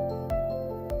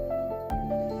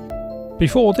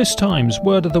 Before this time's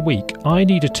word of the week, I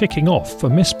need a ticking off for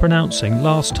mispronouncing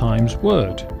last time's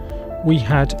word. We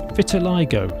had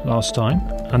vitiligo last time,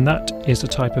 and that is a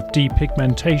type of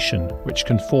depigmentation which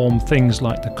can form things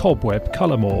like the cobweb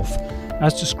colour morph,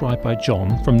 as described by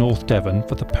John from North Devon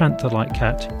for the panther-like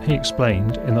cat he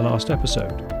explained in the last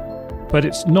episode. But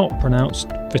it's not pronounced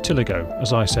vitiligo,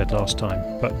 as I said last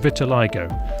time, but vitiligo.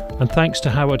 And thanks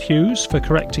to Howard Hughes for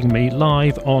correcting me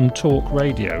live on Talk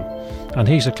Radio. And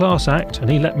he's a class act, and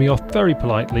he let me off very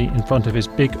politely in front of his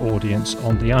big audience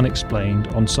on The Unexplained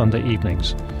on Sunday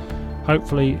evenings.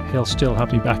 Hopefully he'll still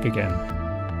have me back again.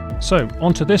 So,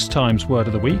 on to this time's word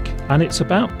of the week, and it's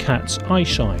about cats' eye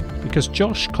shine, because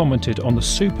Josh commented on the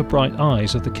super bright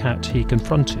eyes of the cat he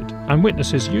confronted, and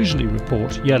witnesses usually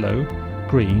report yellow,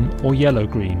 green or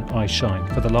yellow-green eye shine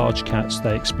for the large cats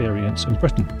they experience in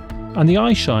Britain. And the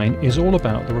eye shine is all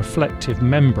about the reflective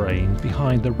membrane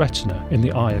behind the retina in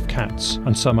the eye of cats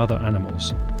and some other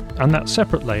animals. And that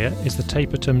separate layer is the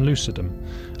tapetum lucidum,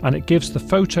 and it gives the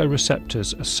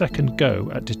photoreceptors a second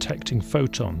go at detecting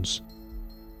photons.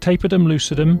 Tapetum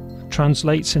lucidum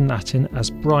translates in Latin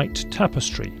as bright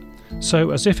tapestry.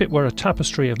 So, as if it were a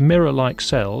tapestry of mirror-like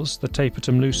cells, the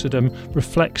tapetum lucidum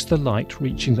reflects the light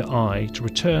reaching the eye to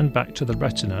return back to the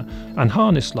retina and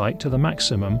harness light to the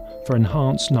maximum for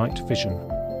enhanced night vision.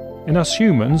 In us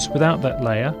humans, without that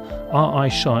layer, our eye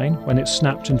shine, when it's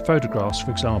snapped in photographs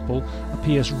for example,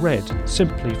 appears red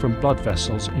simply from blood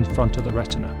vessels in front of the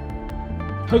retina.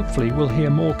 Hopefully we'll hear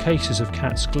more cases of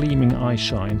cats' gleaming eye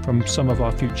shine from some of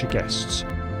our future guests.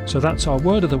 So that's our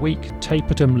word of the week,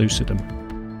 tapetum lucidum.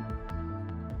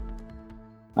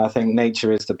 I think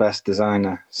nature is the best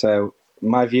designer. So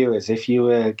my view is, if you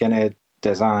were going to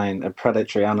design a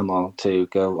predatory animal to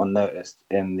go unnoticed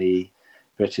in the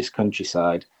British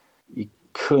countryside, you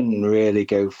couldn't really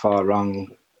go far wrong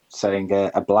saying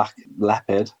a black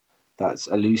leopard that's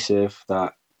elusive,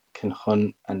 that can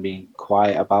hunt and be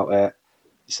quiet about it.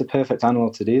 It's the perfect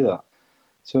animal to do that.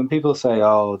 So when people say,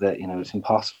 that it's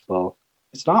impossible,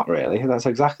 it's not really. That's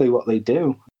exactly what they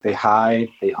do. They hide,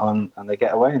 they hunt, and they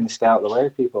get away, and they stay out of the way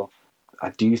of people. I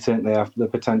do think they have the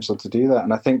potential to do that,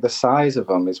 and I think the size of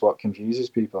them is what confuses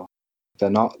people. They're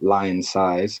not lion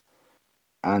size,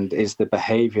 and it's the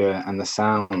behaviour and the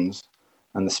sounds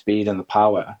and the speed and the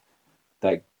power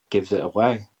that gives it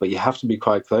away. But you have to be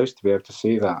quite close to be able to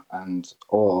see that,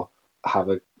 or have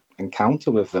an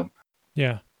encounter with them.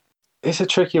 Yeah. It's a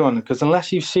tricky one, because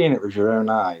unless you've seen it with your own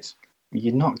eyes,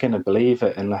 you're not going to believe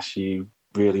it unless you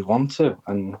really want to.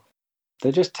 And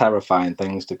they're just terrifying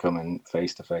things to come in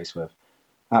face to face with.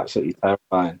 Absolutely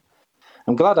terrifying.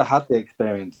 I'm glad I had the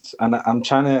experience, and I'm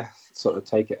trying to sort of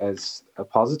take it as a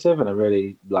positive and a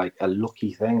really like a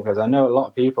lucky thing, because I know a lot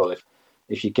of people,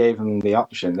 if you gave them the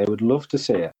option, they would love to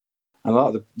see it. And a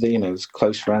lot of the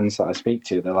close friends that I speak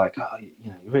to, they're like, oh,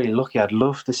 you're really lucky. I'd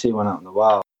love to see one out in the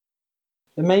wild.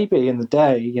 It may be in the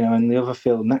day, in the other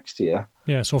field next to you.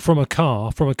 Yes, or from a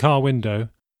car window.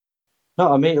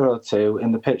 Not a metre or two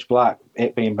in the pitch black,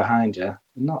 it being behind you.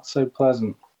 Not so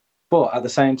pleasant. But at the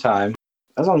same time,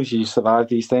 as long as you survive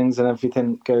these things and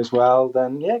everything goes well,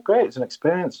 then yeah, great. It's an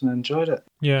experience and I enjoyed it.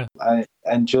 Yeah. I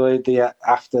enjoyed the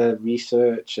after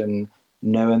research and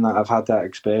knowing that I've had that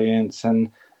experience, and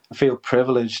I feel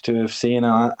privileged to have seen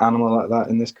an animal like that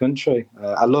in this country.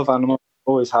 I love animals,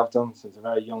 always have done since a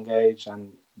very young age,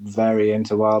 and very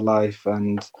into wildlife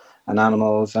and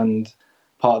animals. And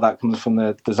part of that comes from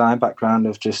the design background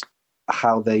of just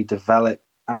how they develop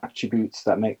attributes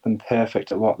that make them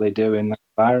perfect at what they do in the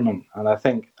environment. And I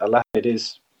think a leopard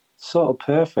is sort of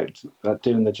perfect at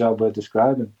doing the job we're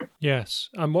describing. Yes,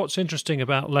 and what's interesting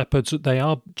about leopards, they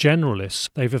are generalists.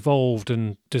 They've evolved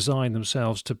and designed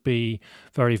themselves to be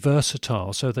very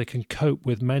versatile, so they can cope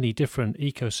with many different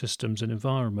ecosystems and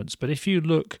environments. But if you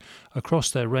look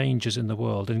across their ranges in the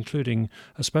world, including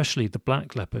especially the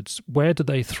black leopards, where do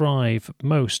they thrive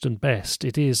most and best?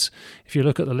 It is, if you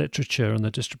look at the literature and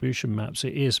the distribution maps,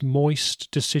 it is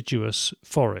moist, deciduous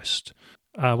forest.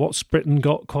 What's Britain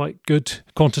got quite good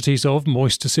quantities of?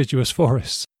 Moist deciduous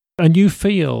forests. And you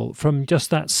feel from just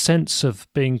that sense of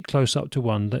being close up to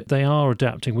one that they are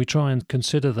adapting. We try and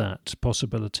consider that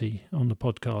possibility on the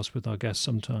podcast with our guests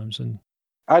sometimes. And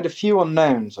I had a few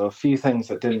unknowns or a few things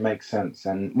that didn't make sense.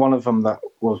 And one of them that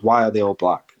was, why are they all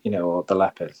black, or the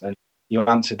leopards? And you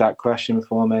answered that question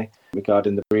for me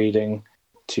regarding the breeding.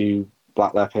 2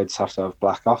 black leopards have to have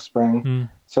black offspring.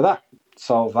 So that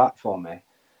solved that for me.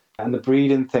 And the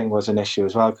breeding thing was an issue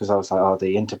as well, because I was like, are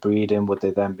they interbreeding? Would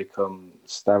they then become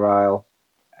sterile?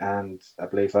 And I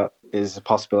believe that is a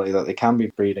possibility that they can be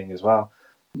breeding as well.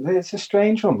 It's a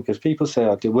strange one, because people say,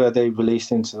 were they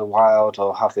released into the wild,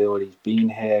 or have they already been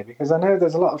here? Because I know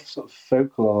there's a lot of sort of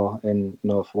folklore in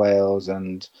North Wales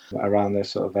and around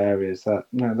those sort of areas that,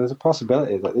 there's a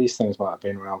possibility that these things might have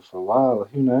been around for a while.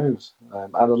 Who knows?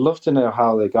 I'd love to know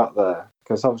how they got there.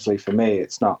 Because obviously for me,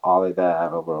 it's not are they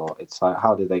there overall. It's like,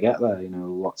 how did they get there?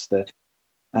 What's the...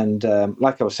 And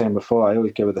like I was saying before, I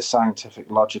always go with the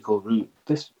scientific, logical route.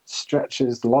 This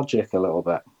stretches logic a little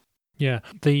bit. Yeah,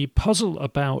 the puzzle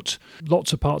about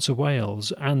lots of parts of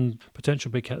Wales and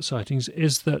potential big cat sightings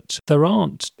is that there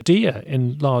aren't deer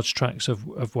in large tracts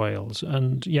of Wales,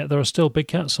 and yet there are still big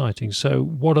cat sightings. So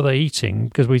what are they eating?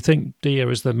 Because we think deer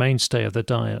is the mainstay of the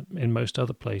diet in most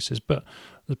other places, but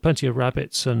there's plenty of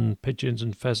rabbits and pigeons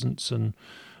and pheasants and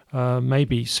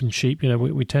maybe some sheep.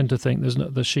 We tend to think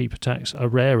the sheep attacks are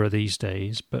rarer these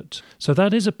days, but so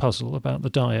that is a puzzle about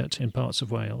the diet in parts of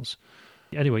Wales.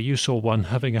 Anyway, you saw one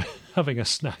having a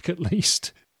snack at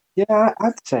least. Yeah,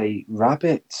 I'd say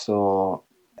rabbits, or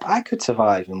I could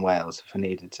survive in Wales if I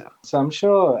needed to. So I'm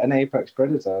sure an apex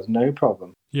predator has no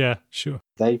problem. Yeah, sure.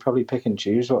 They probably pick and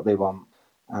choose what they want.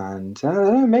 And I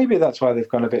don't know, maybe that's why they've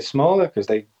gone a bit smaller, because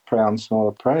they prey on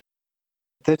smaller prey.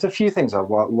 There's a few things like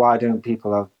why don't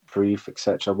people have brief,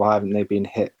 etc. Why haven't they been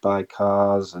hit by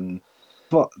cars?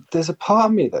 But there's a part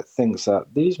of me that thinks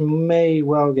that these may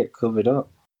well get covered up.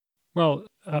 Well,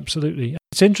 absolutely.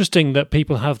 It's interesting that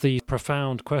people have these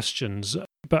profound questions,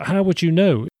 but how would you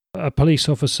know? A police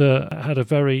officer had a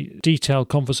very detailed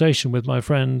conversation with my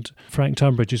friend Frank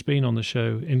Tunbridge, who's been on the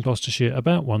show in Gloucestershire,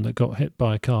 about one that got hit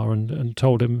by a car and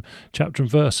told him chapter and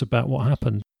verse about what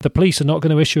happened. The police are not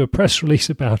going to issue a press release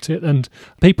about it, and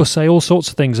people say all sorts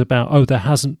of things about, there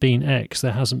hasn't been X,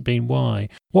 there hasn't been Y.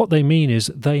 What they mean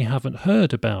is they haven't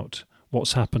heard about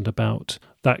what's happened about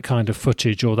that kind of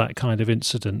footage or that kind of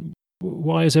incident.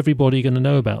 Why is everybody going to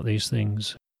know about these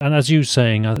things? And as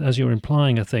you're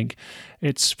implying, I think,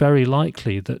 it's very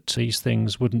likely that these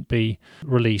things wouldn't be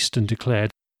released and declared.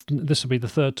 This will be the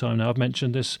third time now I've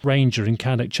mentioned this ranger in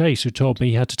Cannock Chase who told me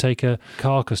he had to take a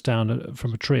carcass down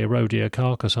from a tree, a roe deer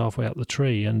carcass halfway up the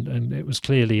tree, and it was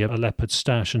clearly a leopard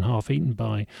stash and half eaten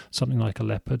by something like a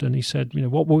leopard. And he said,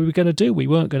 what were we going to do? We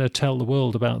weren't going to tell the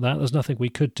world about that. There's nothing we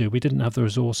could do. We didn't have the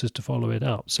resources to follow it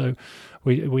up. So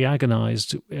we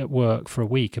agonised at work for a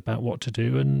week about what to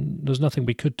do, and there's nothing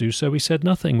we could do. So we said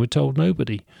nothing. We told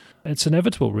nobody. It's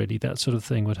inevitable, really, that sort of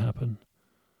thing would happen.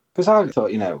 Because I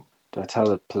thought, do I tell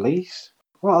the police?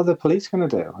 What are the police going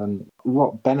to do? And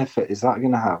what benefit is that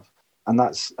going to have? And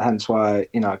that's hence why,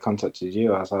 I contacted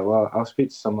you. I was like, well, I'll speak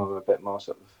to someone with a bit more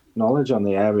sort of knowledge on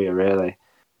the area, really.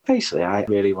 Basically, I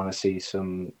really want to see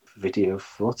some video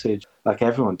footage, like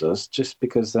everyone does, just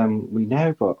because we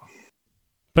know.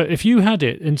 But if you had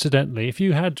it, incidentally, if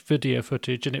you had video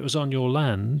footage and it was on your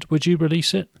land, would you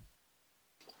release it?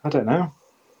 I don't know.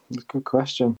 It's a good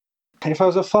question. If I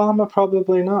was a farmer,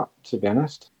 probably not, to be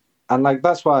honest. And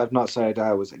that's why I've not said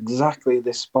I was exactly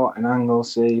this spot in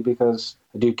Anglesey, because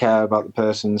I do care about the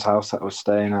person's house that I was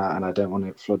staying at, and I don't want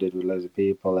it flooded with loads of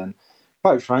people. And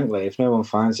quite frankly, if no one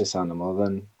finds this animal,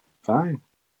 then fine.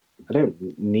 I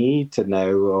don't need to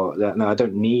know, I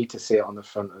don't need to see it on the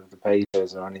front of the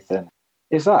papers or anything.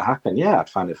 If that happened, yeah, I'd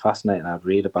find it fascinating. I'd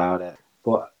read about it.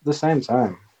 But at the same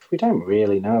time, if we don't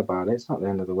really know about it, it's not the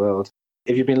end of the world.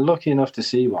 If you've been lucky enough to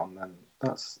see one, then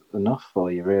that's enough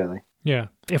for you, really. Yeah.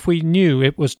 If we knew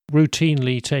it was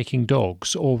routinely taking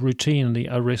dogs or routinely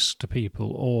a risk to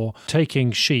people or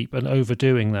taking sheep and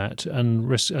overdoing that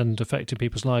and affecting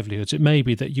people's livelihoods, it may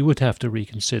be that you would have to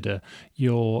reconsider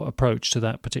your approach to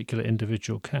that particular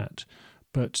individual cat.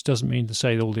 But it doesn't mean to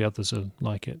say all the others are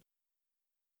like it.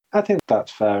 I think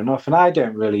that's fair enough. And I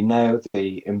don't really know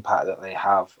the impact that they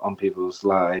have on people's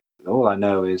lives. All I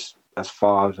know is, as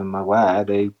far as I'm aware,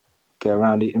 they go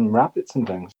around eating rabbits and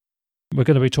things. We're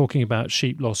going to be talking about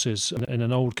sheep losses in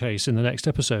an old case in the next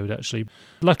episode, actually.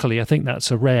 Luckily, I think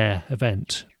that's a rare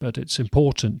event, but it's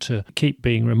important to keep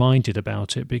being reminded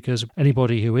about it because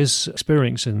anybody who is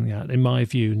experiencing that, in my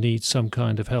view, needs some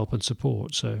kind of help and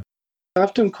support. So,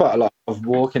 I've done quite a lot of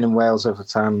walking in Wales over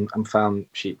time and found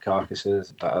sheep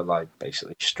carcasses that are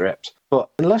basically stripped. But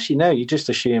unless you know, you just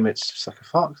assume it's just like a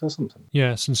fox or something.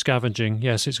 Yes, and scavenging.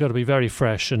 Yes, it's got to be very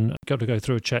fresh and got to go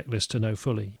through a checklist to know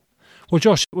fully. Well,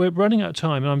 Josh, we're running out of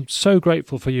time, and I'm so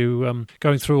grateful for you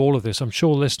going through all of this. I'm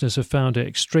sure listeners have found it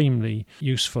extremely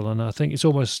useful, and I think it's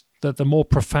almost that the more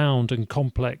profound and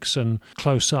complex and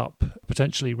close-up,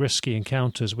 potentially risky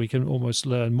encounters we can almost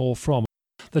learn more from.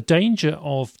 The danger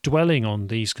of dwelling on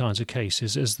these kinds of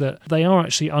cases is that they are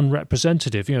actually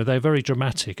unrepresentative. They're very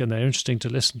dramatic and they're interesting to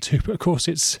listen to, but of course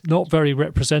it's not very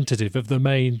representative of the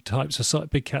main types of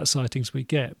big cat sightings we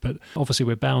get. But obviously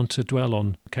we're bound to dwell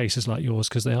on cases like yours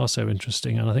because they are so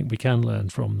interesting and I think we can learn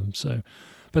from them. So,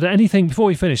 but before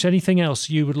we finish, anything else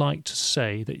you would like to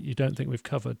say that you don't think we've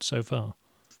covered so far?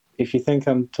 If you think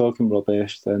I'm talking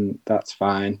rubbish, then that's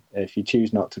fine. If you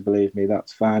choose not to believe me,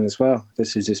 that's fine as well.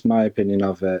 This is just my opinion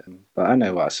of it. But I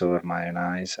know what I saw with my own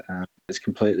eyes. And it's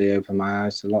completely opened my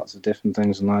eyes to lots of different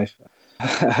things in life.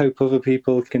 I hope other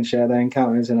people can share their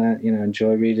encounters and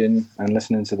enjoy reading and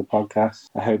listening to the podcast.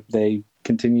 I hope they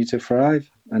continue to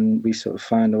thrive and we sort of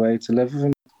find a way to live with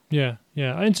them. Yeah.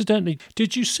 Incidentally,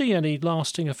 did you see any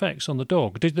lasting effects on the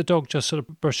dog? Did the dog just sort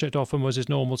of brush it off and was his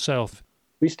normal self?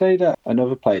 We stayed at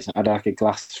another place and had a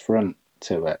glass front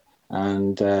to it.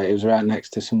 And it was right next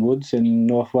to some woods in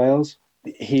North Wales.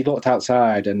 He looked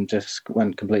outside and just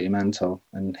went completely mental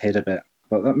and hid a bit.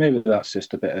 But maybe that's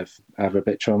just a bit of either a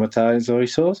bit traumatised or he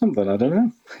saw something. I don't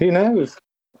know. Who knows?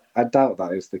 I doubt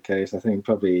that is the case. I think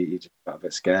probably he just got a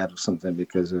bit scared of something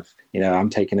because of, I'm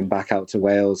taking him back out to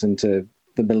Wales into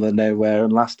the middle of nowhere.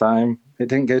 And last time it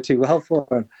didn't go too well for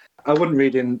him. I wouldn't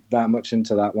read in that much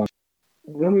into that one.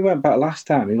 When we went back last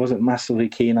time, he wasn't massively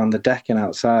keen on the decking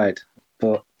outside.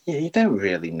 But you don't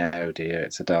really know, do you?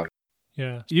 It's a dog.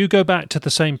 Yeah. You go back to the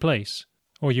same place,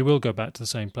 or you will go back to the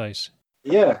same place?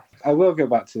 Yeah, I will go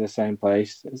back to the same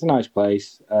place. It's a nice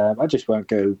place. I just won't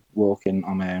go walking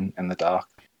on my own in the dark.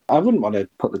 I wouldn't want to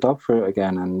put the dog through it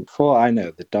again. And for all I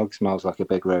know, the dog smells like a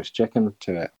big roast chicken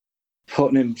to it.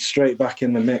 Putting him straight back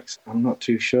in the mix, I'm not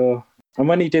too sure. And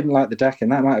when he didn't like the decking,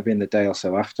 that might have been the day or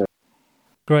so after.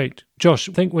 Great. Josh,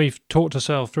 I think we've talked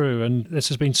ourselves through and this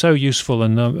has been so useful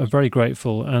and I'm very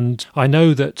grateful. And I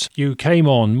know that you came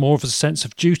on more of a sense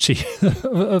of duty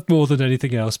more than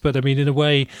anything else. But I mean, in a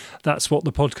way, that's what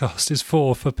the podcast is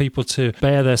for people to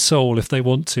bare their soul if they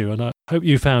want to. And I hope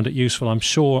you found it useful. I'm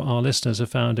sure our listeners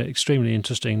have found it extremely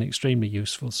interesting and extremely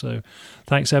useful. So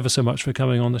thanks ever so much for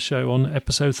coming on the show on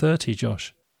episode 30,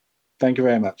 Josh. Thank you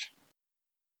very much.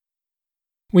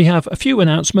 We have a few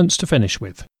announcements to finish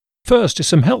with. First is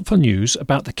some helpful news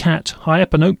about the cat high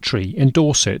up an oak tree in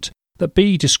Dorset that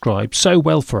Bea described so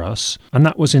well for us, and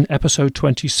that was in episode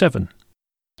 27.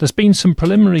 There's been some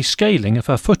preliminary scaling of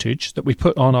her footage that we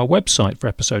put on our website for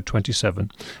episode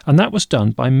 27, and that was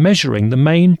done by measuring the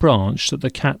main branch that the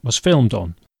cat was filmed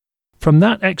on. From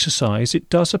that exercise, it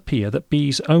does appear that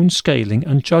Bea's own scaling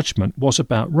and judgment was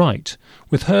about right,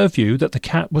 with her view that the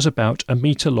cat was about 1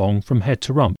 metre long from head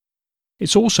to rump.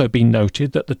 It's also been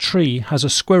noted that the tree has a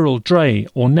squirrel dray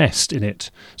or nest in it,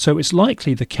 so it's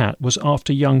likely the cat was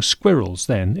after young squirrels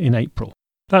then in April.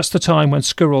 That's the time when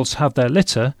squirrels have their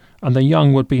litter and the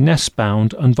young would be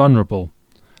nest-bound and vulnerable.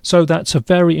 So that's a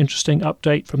very interesting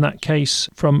update from that case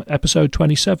from episode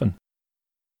 27.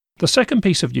 The second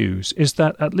piece of news is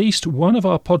that at least one of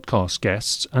our podcast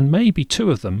guests, and maybe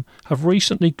two of them, have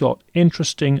recently got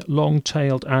interesting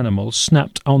long-tailed animals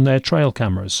snapped on their trail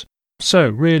cameras. So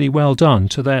really well done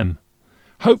to them.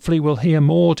 Hopefully we'll hear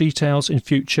more details in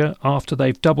future after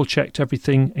they've double-checked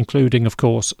everything, including, of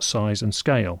course, size and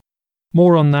scale.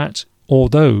 More on that, or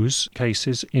those,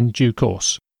 cases in due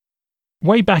course.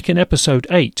 Way back in episode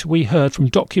 8, we heard from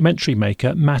documentary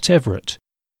maker Matt Everett.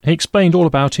 He explained all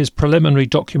about his preliminary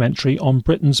documentary on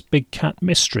Britain's Big Cat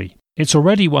Mystery. It's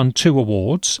already won 2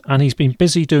 awards, and he's been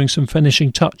busy doing some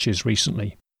finishing touches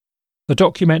recently. The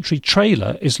documentary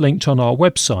trailer is linked on our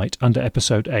website under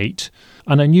episode 8,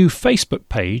 and a new Facebook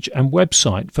page and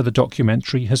website for the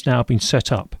documentary has now been set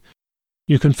up.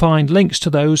 You can find links to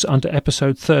those under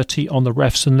episode 30 on the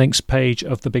Refs and Links page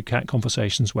of the Big Cat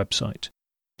Conversations website.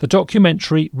 The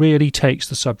documentary really takes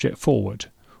the subject forward,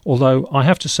 although I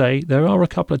have to say there are a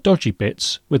couple of dodgy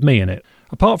bits with me in it.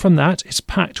 Apart from that, it's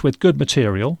packed with good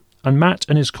material, and Matt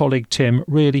and his colleague Tim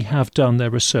really have done their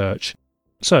research.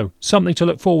 So, something to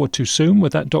look forward to soon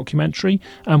with that documentary,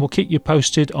 and we'll keep you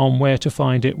posted on where to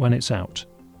find it when it's out.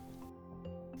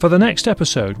 For the next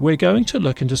episode, we're going to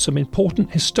look into some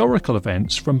important historical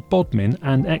events from Bodmin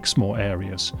and Exmoor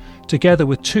areas, together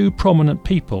with 2 prominent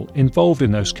people involved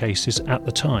in those cases at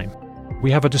the time.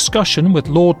 We have a discussion with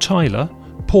Lord Tyler,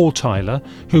 Paul Tyler,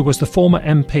 who was the former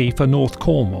MP for North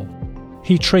Cornwall.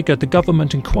 He triggered the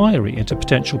government inquiry into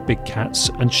potential big cats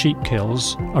and sheep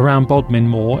kills around Bodmin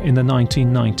Moor in the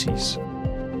 1990s.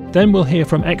 Then we'll hear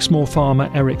from Exmoor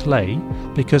farmer Eric Lay,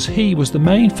 because he was the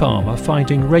main farmer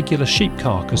finding regular sheep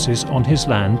carcasses on his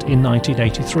land in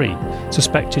 1983,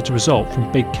 suspected to result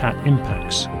from big cat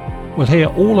impacts. We'll hear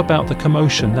all about the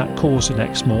commotion that caused in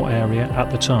Exmoor area at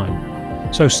the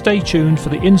time. So stay tuned for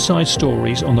the inside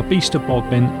stories on the Beast of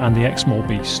Bodmin and the Exmoor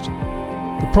Beast.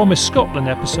 The Promised Scotland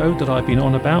episode that I've been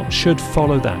on about should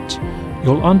follow that.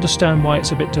 You'll understand why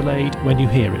it's a bit delayed when you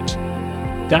hear it.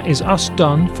 That is us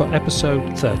done for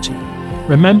episode 30.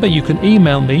 Remember, you can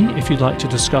email me if you'd like to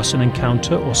discuss an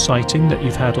encounter or sighting that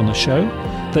you've had on the show.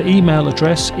 The email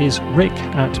address is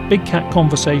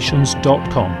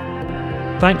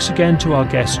rick@bigcatconversations.com. Thanks again to our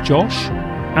guest Josh,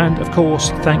 and of course,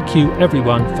 thank you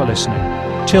everyone for listening.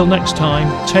 Till next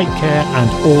time, take care and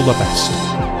all the best.